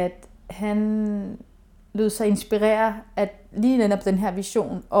 at han lød sig inspirere af lige netop den her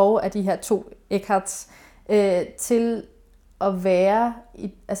vision og af de her to Eckharts til at være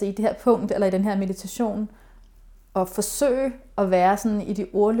i det her punkt, eller i den her meditation, og forsøge at være sådan i det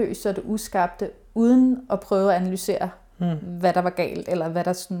ordløse og det uskabte, uden at prøve at analysere, hvad der var galt, eller hvad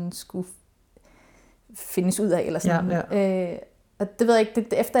der sådan skulle findes ud af. Eller sådan. Og det ved jeg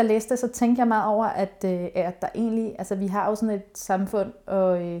ikke, efter jeg læste det, så tænkte jeg meget over, at der egentlig, altså vi har jo sådan et samfund,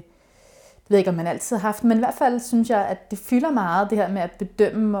 og jeg ved ikke, om man altid har haft, men i hvert fald synes jeg, at det fylder meget, det her med at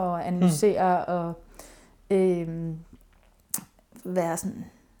bedømme og analysere og være sådan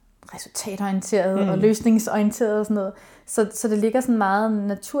resultatorienteret og løsningsorienteret og sådan noget. Så det ligger sådan meget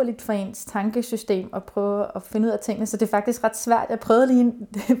naturligt for ens tankesystem at prøve at finde ud af tingene, så det er faktisk ret svært. Jeg prøvede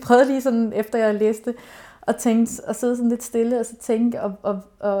lige sådan, efter jeg læste, og tænkte at sidde sådan lidt stille og så tænke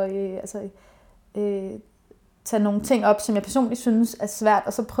og tage nogle ting op, som jeg personligt synes er svært,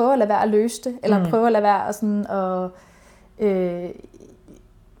 og så prøve at lade være at løse det, eller prøve at lade være at sådan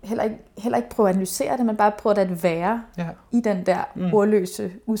heller ikke prøve at analysere det, men bare prøve at være i den der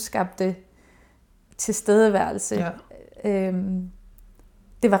ordløse, uskabte tilstedeværelse.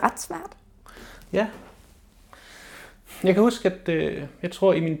 Det var ret svært. Ja. Jeg kan huske, at jeg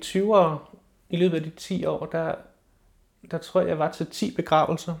tror i mine 20'ere, i løbet af de 10 år, der tror jeg var til 10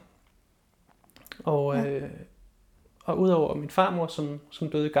 begravelser. Og udover min farmor, som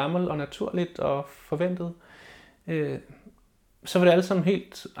døde gammel og naturligt og forventet, så var det alle sammen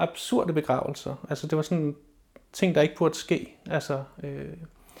helt absurde begravelser. Altså det var sådan ting, der ikke burde ske. Altså,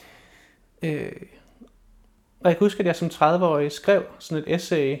 og jeg kan huske, at jeg som 30-årig skrev sådan et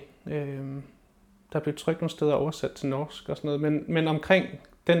essay, der blev trykt nogle steder oversat til norsk og sådan noget, men omkring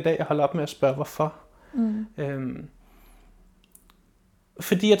den dag, jeg holdt op med at spørge, hvorfor.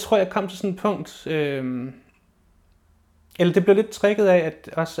 Fordi jeg tror, jeg kom til sådan et punkt, eller det blev lidt trigget af,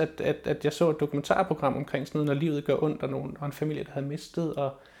 at jeg så et dokumentarprogram omkring sådan noget, når livet gør ondt, og en familie, der havde mistet,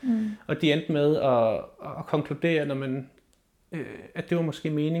 og de endte med at konkludere, når man, at det var måske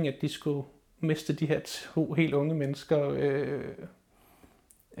meningen, at de skulle miste de her 2 helt unge mennesker,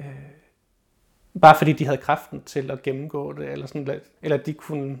 bare fordi de havde kraften til at gennemgå det, eller sådan, eller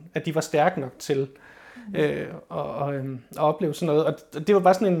at de var stærke nok til at opleve sådan noget. Og det var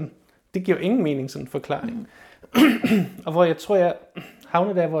bare sådan det giver jo ingen mening, sådan en forklaring. Og hvor jeg tror, jeg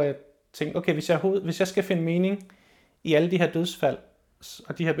havnede der, hvor jeg tænkte, okay, hvis jeg skal finde mening i alle de her dødsfald,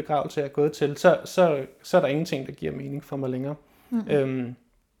 og de her begravelser, jeg er gået til, så er der ingenting, der giver mening for mig længere.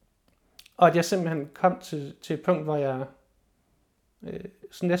 Og at jeg simpelthen kom til et punkt, hvor jeg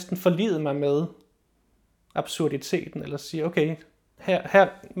så næsten forlidede mig med absurditeten, eller sige, okay, her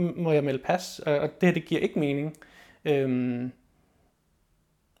må jeg melde pas, og det giver ikke mening.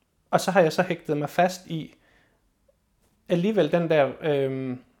 Og så har jeg så hægtet mig fast i alligevel den der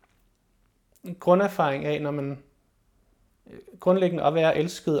grunderfaring af, når man grundlæggende at være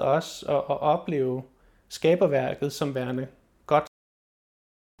elsket også, og opleve skaberværket som værende godt.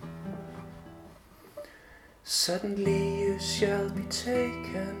 Suddenly you shall be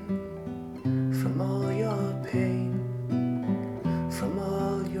taken from all your pain, from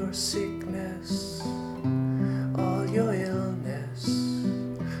all your sickness, all your illness,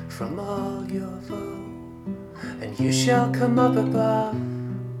 from all your woe, and you shall come up above,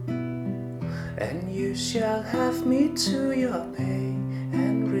 and you shall have me to your pay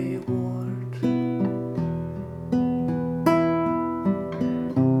and reward.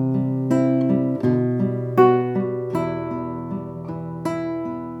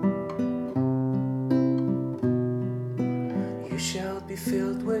 You shall be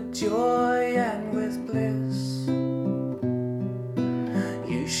filled with joy and with bliss.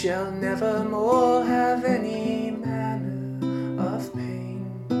 You shall never more have any manner of pain,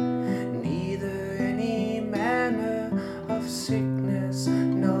 neither any manner of sickness,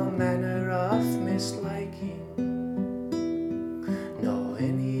 no manner of misliking, nor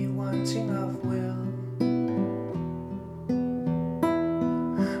any wanting of will,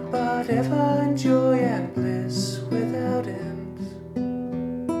 but ever in joy and bliss without end.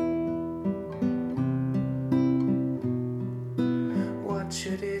 What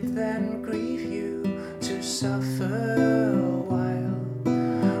should it then grieve you to suffer a while?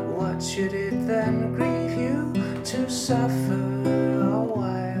 What should it then grieve you to suffer a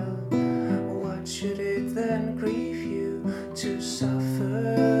while? What should it then grieve you to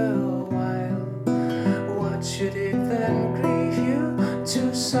suffer a while? What should it then grieve you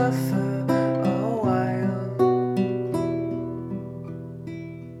to suffer a while?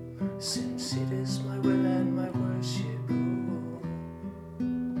 Since it is my will and my worship,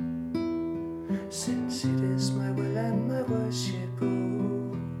 since it is my will and my worship,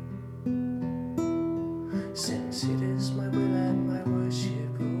 since it is my will and my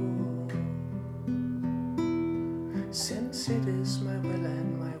worship, since it is my will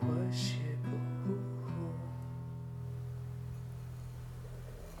and my worship.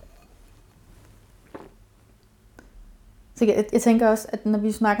 Så jeg tænker også, at når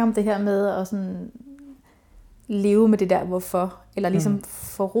vi snakker om det her med at sådan leve med det der hvorfor, eller ligesom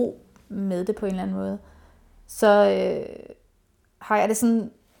få ro med det på en eller anden måde, så har jeg det sådan,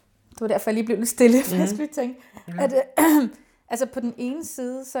 det var derfor jeg lige blev lidt stille, for jeg skulle tænke, at altså på den ene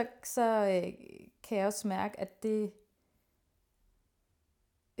side, så kan jeg også mærke, at det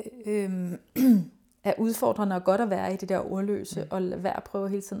er udfordrende og godt at være i det der ordløse, og lade være at prøve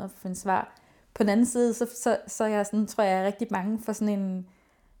hele tiden at finde svar. På den anden side, så er jeg sådan, tror jeg er rigtig bange for sådan en,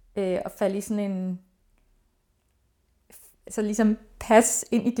 at falde i sådan en, så ligesom pas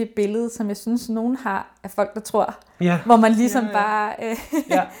ind i det billede, som jeg synes, nogen har af folk, der tror. Hvor man ligesom bare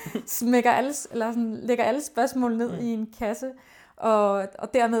smækker alle, eller sådan, lægger alle spørgsmål ned i en kasse,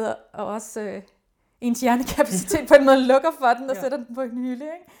 og dermed også ens hjernekapacitet på en måde lukker for den, og sætter den på en hylde.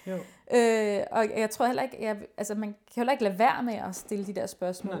 Ikke? Og jeg tror heller ikke, man kan heller ikke lade være med at stille de der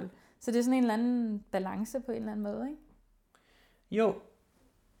spørgsmål. Nej. Så det er sådan en eller anden balance på en eller anden måde, ikke?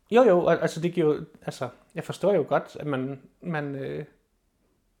 Jo, altså det giver jo, altså jeg forstår jo godt, at man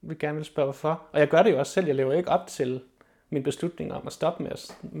vil gerne vil spørge hvorfor, og jeg gør det jo også selv. Jeg lever ikke op til min beslutning om at stoppe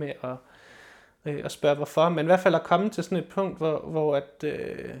med at spørge hvorfor, men i hvert fald at komme til sådan et punkt, hvor at i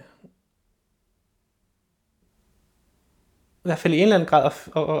hvert fald i en eller anden grad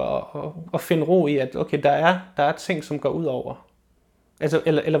at finde ro i, at okay, der er ting, som går ud over. Altså,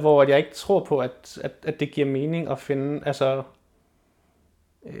 eller hvor jeg ikke tror på, at det giver mening at finde, altså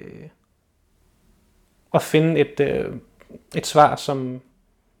at finde et svar, som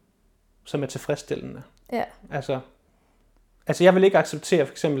er tilfredsstillende. Ja. Altså jeg vil ikke acceptere,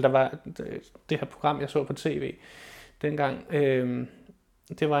 for eksempel, der var det her program, jeg så på tv dengang.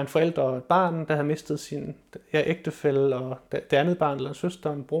 Det var en forælder og et barn, der havde mistet sin ægtefælle, og det andet barn, eller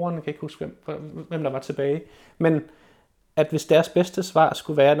søsteren, broren, jeg kan ikke huske, hvem der var tilbage. Men at hvis deres bedste svar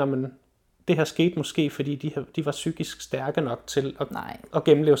skulle være, når det her skete måske, fordi de var psykisk stærke nok til at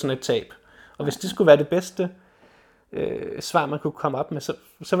gennemleve sådan et tab. Og hvis det skulle være det bedste svar, man kunne komme op med,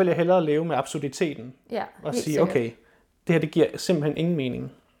 så vil jeg hellere leve med absurditeten. Ja, og sige, okay, det her det giver simpelthen ingen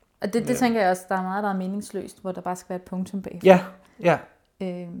mening. Og det tænker jeg også, der er meget, der er meningsløst, hvor der bare skal være et punktum bagefter. Ja.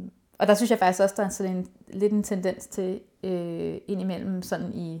 Og der synes jeg faktisk også, der er sådan lidt en tendens til indimellem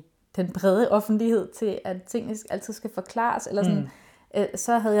sådan i den brede offentlighed til, at tingene altid skal forklares, eller sådan,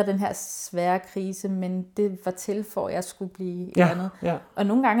 så havde jeg den her svære krise, men det var til for, at jeg skulle blive et andet. Ja. Og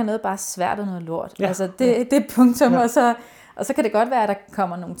nogle gange er noget bare svært og noget lort. Ja. Altså det er punktum, og så kan det godt være, at der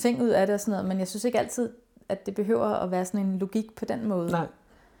kommer nogle ting ud af det og sådan noget, men jeg synes ikke altid, at det behøver at være sådan en logik på den måde. Nej.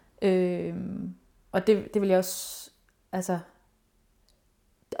 Og det vil jeg også, altså,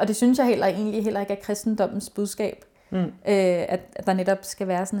 og det synes jeg egentlig heller ikke er kristendommens budskab, at der netop skal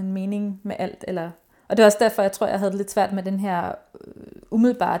være sådan en mening med alt, og det er også derfor, jeg tror, jeg havde det lidt svært med den her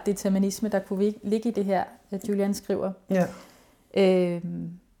umiddelbare determinisme, der kunne ligge i det her, at Julian skriver. Ja.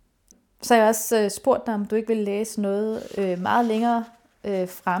 Så har jeg også spurgt dig, om du ikke vil læse noget meget længere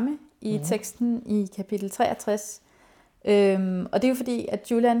fremme i teksten i kapitel 63. Og det er jo fordi,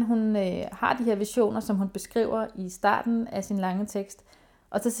 at Julian, hun har de her visioner, som hun beskriver i starten af sin lange tekst.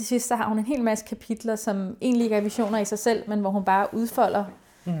 Og så til sidst, så har hun en hel masse kapitler, som egentlig ikke er visioner i sig selv, men hvor hun bare udfolder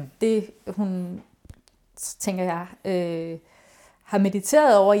det, hun, tænker jeg, har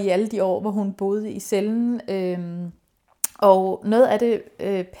mediteret over i alle de år, hvor hun boede i cellen. Og noget af det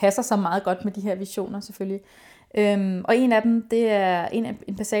passer så meget godt med de her visioner selvfølgelig. Og en af dem, det er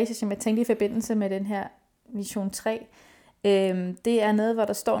en passage, som jeg tænkte i forbindelse med den her vision 3. Det er noget, hvor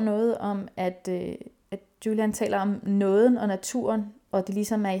der står noget om, at Julian taler om nåden og naturen, og det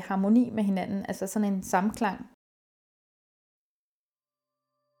ligesom er i harmoni med hinanden, altså sådan en samklang.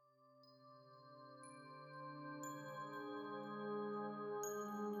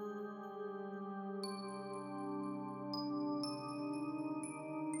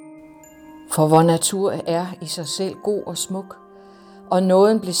 For vor natur er i sig selv god og smuk, og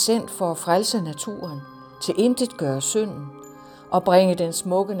nåden blev sendt for at frelse naturen, til intet gøre synden, og bringe den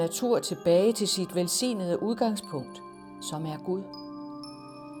smukke natur tilbage til sit velsignede udgangspunkt, som er Gud.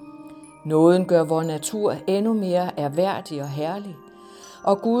 Nåden gør vor natur endnu mere erhverdig og herlig,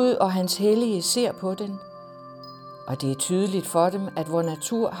 og Gud og hans hellige ser på den, og det er tydeligt for dem, at vor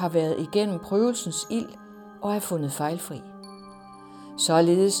natur har været igennem prøvelsens ild og er fundet fejlfri.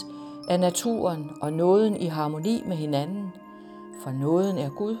 Således er naturen og nåden i harmoni med hinanden, for nåden er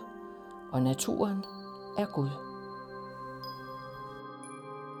Gud, og naturen er Gud.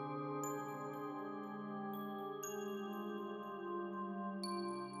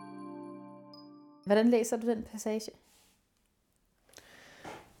 Hvordan læser du den passage?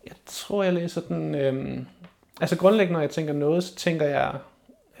 Jeg tror, jeg læser den... altså grundlæggende, når jeg tænker noget, så tænker jeg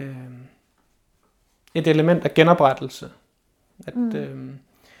et element af genoprettelse. At,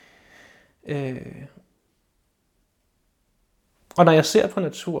 og når jeg ser på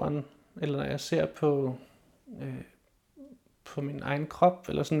naturen, eller når jeg ser på min egen krop,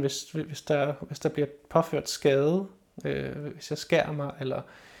 eller sådan, hvis der bliver påført skade, hvis jeg skærer mig, eller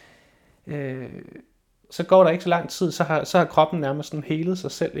så går der ikke så lang tid, så har kroppen nærmest sådan helet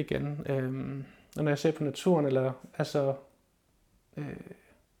sig selv igen. Og når jeg ser på naturen, eller altså,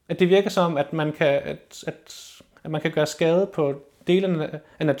 at det virker som, at man kan gøre skade på dele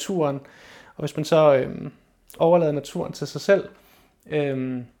af naturen, og hvis man så overlader naturen til sig selv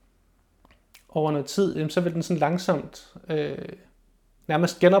over noget tid, så vil den sådan langsomt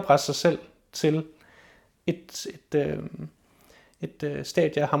nærmest genoprette sig selv til et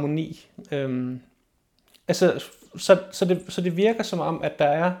stadie af harmoni. Altså, så det virker som om, at der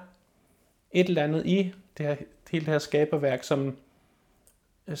er et eller andet i hele det her skaberværk, som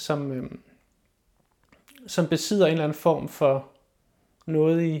besidder en eller anden form for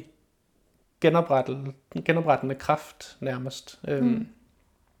noget i genoprettende kraft nærmest.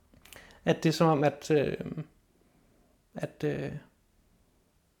 At det er som om,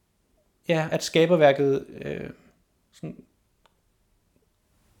 at skaberværket sådan,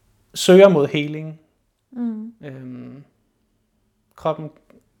 søger mod heling. Kroppen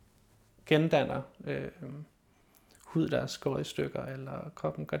gendanner hud, der er skåret i stykker, eller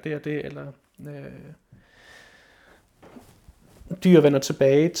kroppen gør det og det, eller dyr vender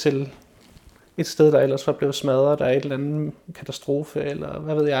tilbage til et sted, der ellers var blevet smadret, der er et eller andet katastrofe, eller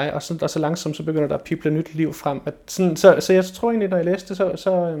hvad ved jeg, og så langsomt så begynder der at pible nyt liv frem. Så jeg tror egentlig, når jeg læste det,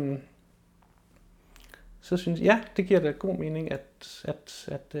 så synes jeg, ja, det giver da god mening,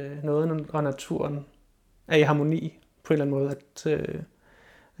 at nåden og naturen er i harmoni på en eller anden måde.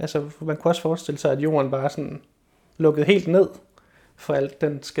 Altså, man kunne også forestille sig, at jorden bare sådan lukket helt ned for alt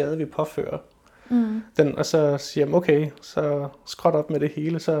den skade, vi påfører. Og så siger man, okay, så skråt op med det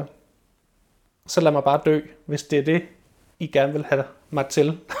hele, så lad mig bare dø, hvis det er det, I gerne vil have mig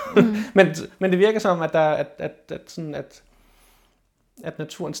til. Men det virker som, at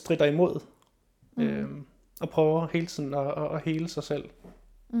naturen stritter imod, og prøver hele tiden at hele sig selv.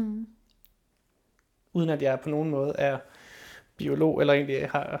 Uden at jeg på nogen måde er biolog, eller egentlig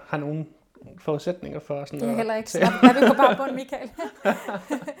har nogen forudsætninger for sådan det er heller ikke noget. snart. Jeg vil gå bare på en Michael.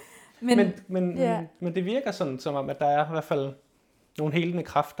 Men det virker sådan, som om, at der er i hvert fald nogle helende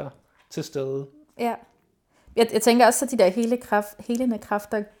kræfter til stede. Ja. Jeg tænker også, at de der helende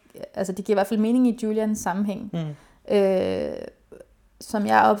kræfter, altså det giver i hvert fald mening i Julians sammenhæng. Som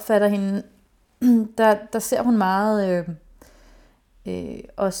jeg opfatter hende, der ser hun meget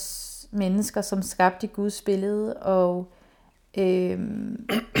os mennesker som skabt i Guds billede, og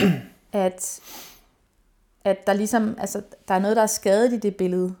at der ligesom, altså der er noget, der er skadet i det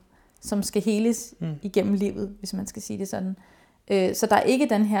billede, som skal heles igennem livet, hvis man skal sige det sådan. Så der er ikke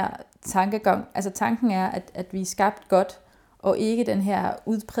den her tankegang, altså tanken er, at vi er skabt godt, og ikke den her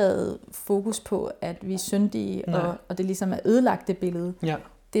udprægede fokus på, at vi er syndige, og det ligesom er ødelagt det billede. Ja.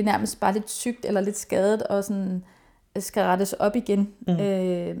 Det er nærmest bare lidt sygt, eller lidt skadet, og sådan skal rettes op igen.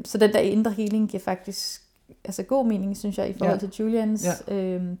 Så den der indre healing giver faktisk altså god mening, synes jeg, i forhold til Julians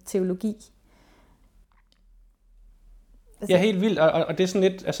teologi. Altså, ja, helt vildt, og det er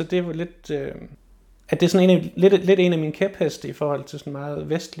sådan lidt, altså det er lidt, at det er sådan lidt en af mine kæpheste i forhold til sådan meget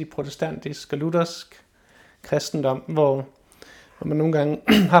vestlig, protestantisk og luthersk kristendom, hvor man nogle gange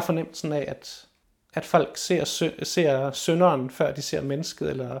har fornemmelsen af, at folk ser synderen, før de ser mennesket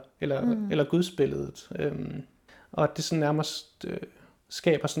eller gudsbilledet. Og at det sådan nærmest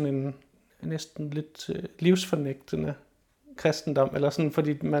skaber sådan en næsten lidt livsfornægtende kristendom, eller sådan,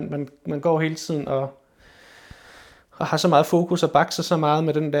 fordi man går hele tiden og har så meget fokus og bakser så meget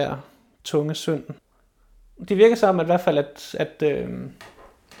med den der tunge synd. Det virker som at i hvert fald,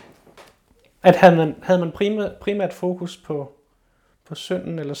 at havde man primært fokus på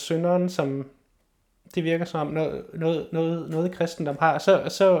synden eller synderen, som det virker som om noget kristendom har,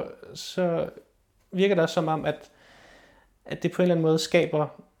 så virker det som om, at det på en eller anden måde skaber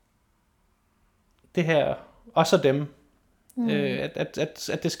det her også dem.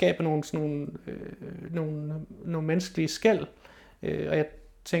 At det skaber nogle menneskelige skel. Og jeg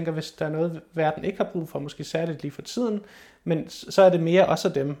tænker, hvis der er noget, verden ikke har brug for, måske særligt lige for tiden, men så er det mere også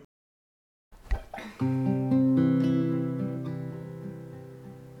dem.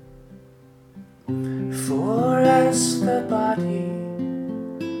 For as the body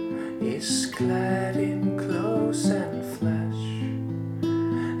is clad in clothes and flesh,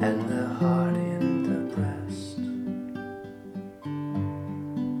 and the heart in the breast,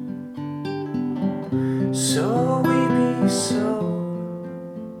 so we be soul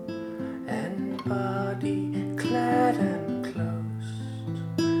and body clad and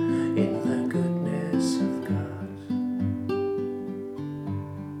clothed in the goodness of God.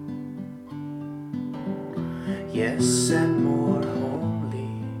 Yes, and more homely,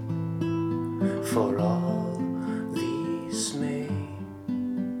 for all these may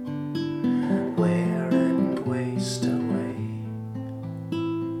wear and waste away,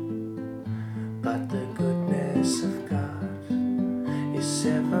 but the goodness of God is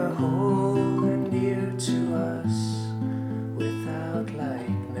ever whole and dear to us, without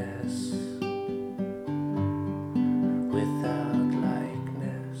likeness, without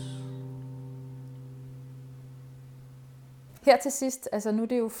likeness. Her til sidst, altså nu er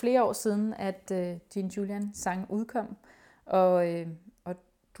det jo flere år siden, at din Julian sang udkom, og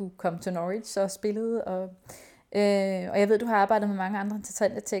du kom til Norwich og spillede, og jeg ved, du har arbejdet med mange andre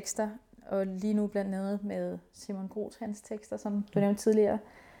interessante tekster, og lige nu blandt andet med Simon Groth, hans tekster, som du nævnte tidligere.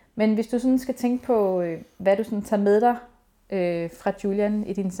 Men hvis du sådan skal tænke på, hvad du sådan tager med dig fra Julian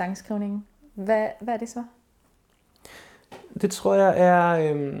i din sangskrivning, hvad er det så? Det tror jeg er,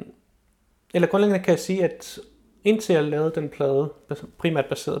 eller grundlæggende kan jeg sige, at indtil jeg lavede den plade, primært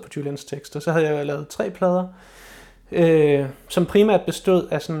baseret på Julians tekster, så havde jeg lavet 3 plader, som primært bestod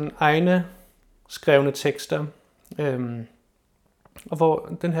af sådan egne skrevne tekster. Og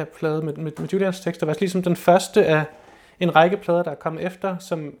hvor den her plade med Julians tekster var ligesom den første af en række plader, der er kommet efter,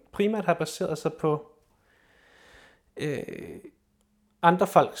 som primært har baseret sig på andre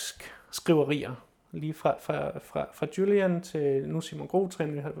folks skriverier. Lige fra Julian til nu Simon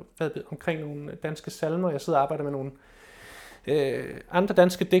Groth, vi har været omkring nogle danske salmer. Jeg sidder og arbejder med nogle andre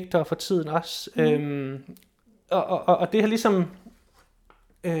danske digtere for tiden også. Og det har ligesom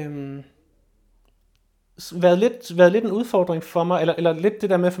været lidt en udfordring for mig, eller lidt det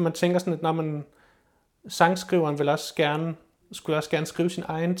der med, for man tænker sådan, at når man sangskriveren skulle også gerne skrive sine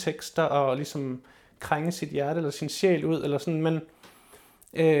egne tekster og ligesom krænge sit hjerte eller sin sjæl ud, eller sådan, men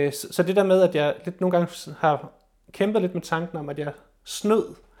så det der med, at jeg lidt nogle gange har kæmpet lidt med tanken om, at jeg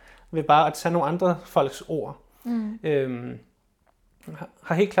snød ved bare at tage nogle andre folks ord.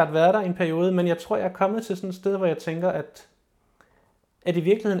 Har helt klart været der i en periode, men jeg tror, jeg er kommet til sådan et sted, hvor jeg tænker, at i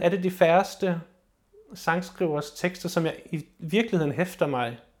virkeligheden er det de færreste sangskrivers tekster, som jeg i virkeligheden hæfter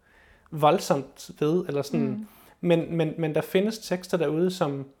mig voldsomt ved, eller sådan. Men der findes tekster derude,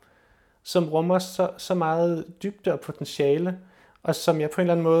 som rummer så meget dybde og potentiale, og som jeg på en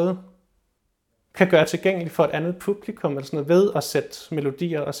eller anden måde kan gøre tilgængelig for et andet publikum, eller sådan noget, ved at sætte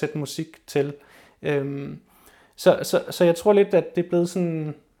melodier og sætte musik til. Så jeg tror lidt, at det er blevet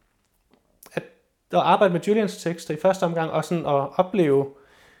sådan, at arbejde med Julians tekster i første omgang, og sådan at opleve,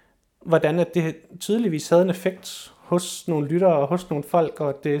 hvordan at det tydeligvis havde en effekt hos nogle lyttere og hos nogle folk, og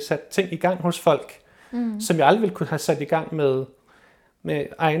at det satte ting i gang hos folk, som jeg aldrig ville kunne have sat i gang med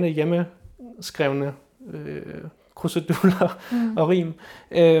egne hjemmeskrevne kruseduller og rim.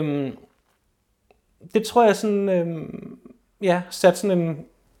 Det tror jeg sådan, satte sådan en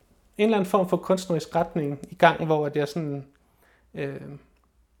eller anden form for kunstnerisk retning i gang, hvor at jeg sådan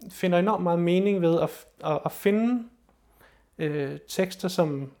finder enormt meget mening ved at finde tekster,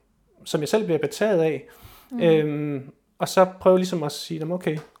 som jeg selv bliver betaget af, og så prøve ligesom at sige dem,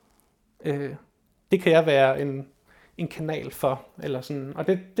 okay, det kan jeg være en kanal for, eller sådan. Og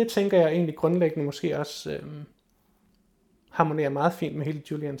det tænker jeg egentlig grundlæggende måske også harmonerer meget fint med hele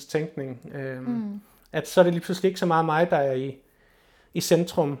Julians tænkning. At så er det lige pludselig ikke så meget mig, der er i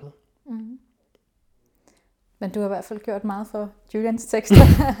centrum. Men du har i hvert fald gjort meget for Julians tekster.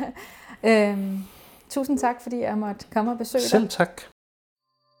 Tusind tak, fordi jeg måtte komme og besøge dig. Selv tak.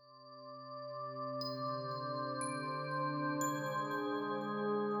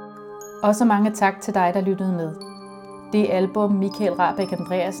 Også mange tak til dig, der lyttede med. Det album, Michael Rahbek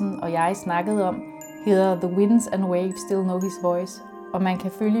Andreasen og jeg snakkede om, hedder The Winds and Waves Still Know His Voice, og man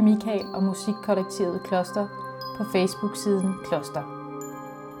kan følge Michael og musikkollektivet Kloster på Facebook-siden Kloster.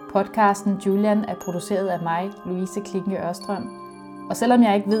 Podcasten Julian er produceret af mig, Louise Klinge Ørstrøm, og selvom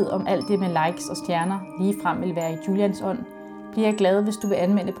jeg ikke ved, om alt det med likes og stjerner ligefrem vil være i Julians ånd, bliver jeg glad, hvis du vil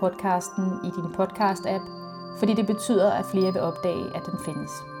anmelde podcasten i din podcast-app, fordi det betyder, at flere vil opdage, at den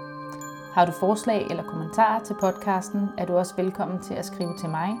findes. Har du forslag eller kommentarer til podcasten, er du også velkommen til at skrive til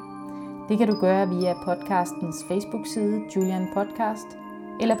mig. Det kan du gøre via podcastens Facebook-side Julian Podcast,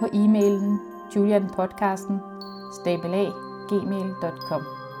 eller på e-mailen julianpodcasten@gmail.com.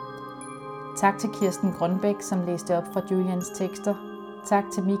 Tak til Kirsten Grønbæk, som læste op fra Julians tekster. Tak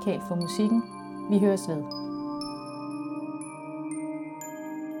til Michael for musikken. Vi høres ved.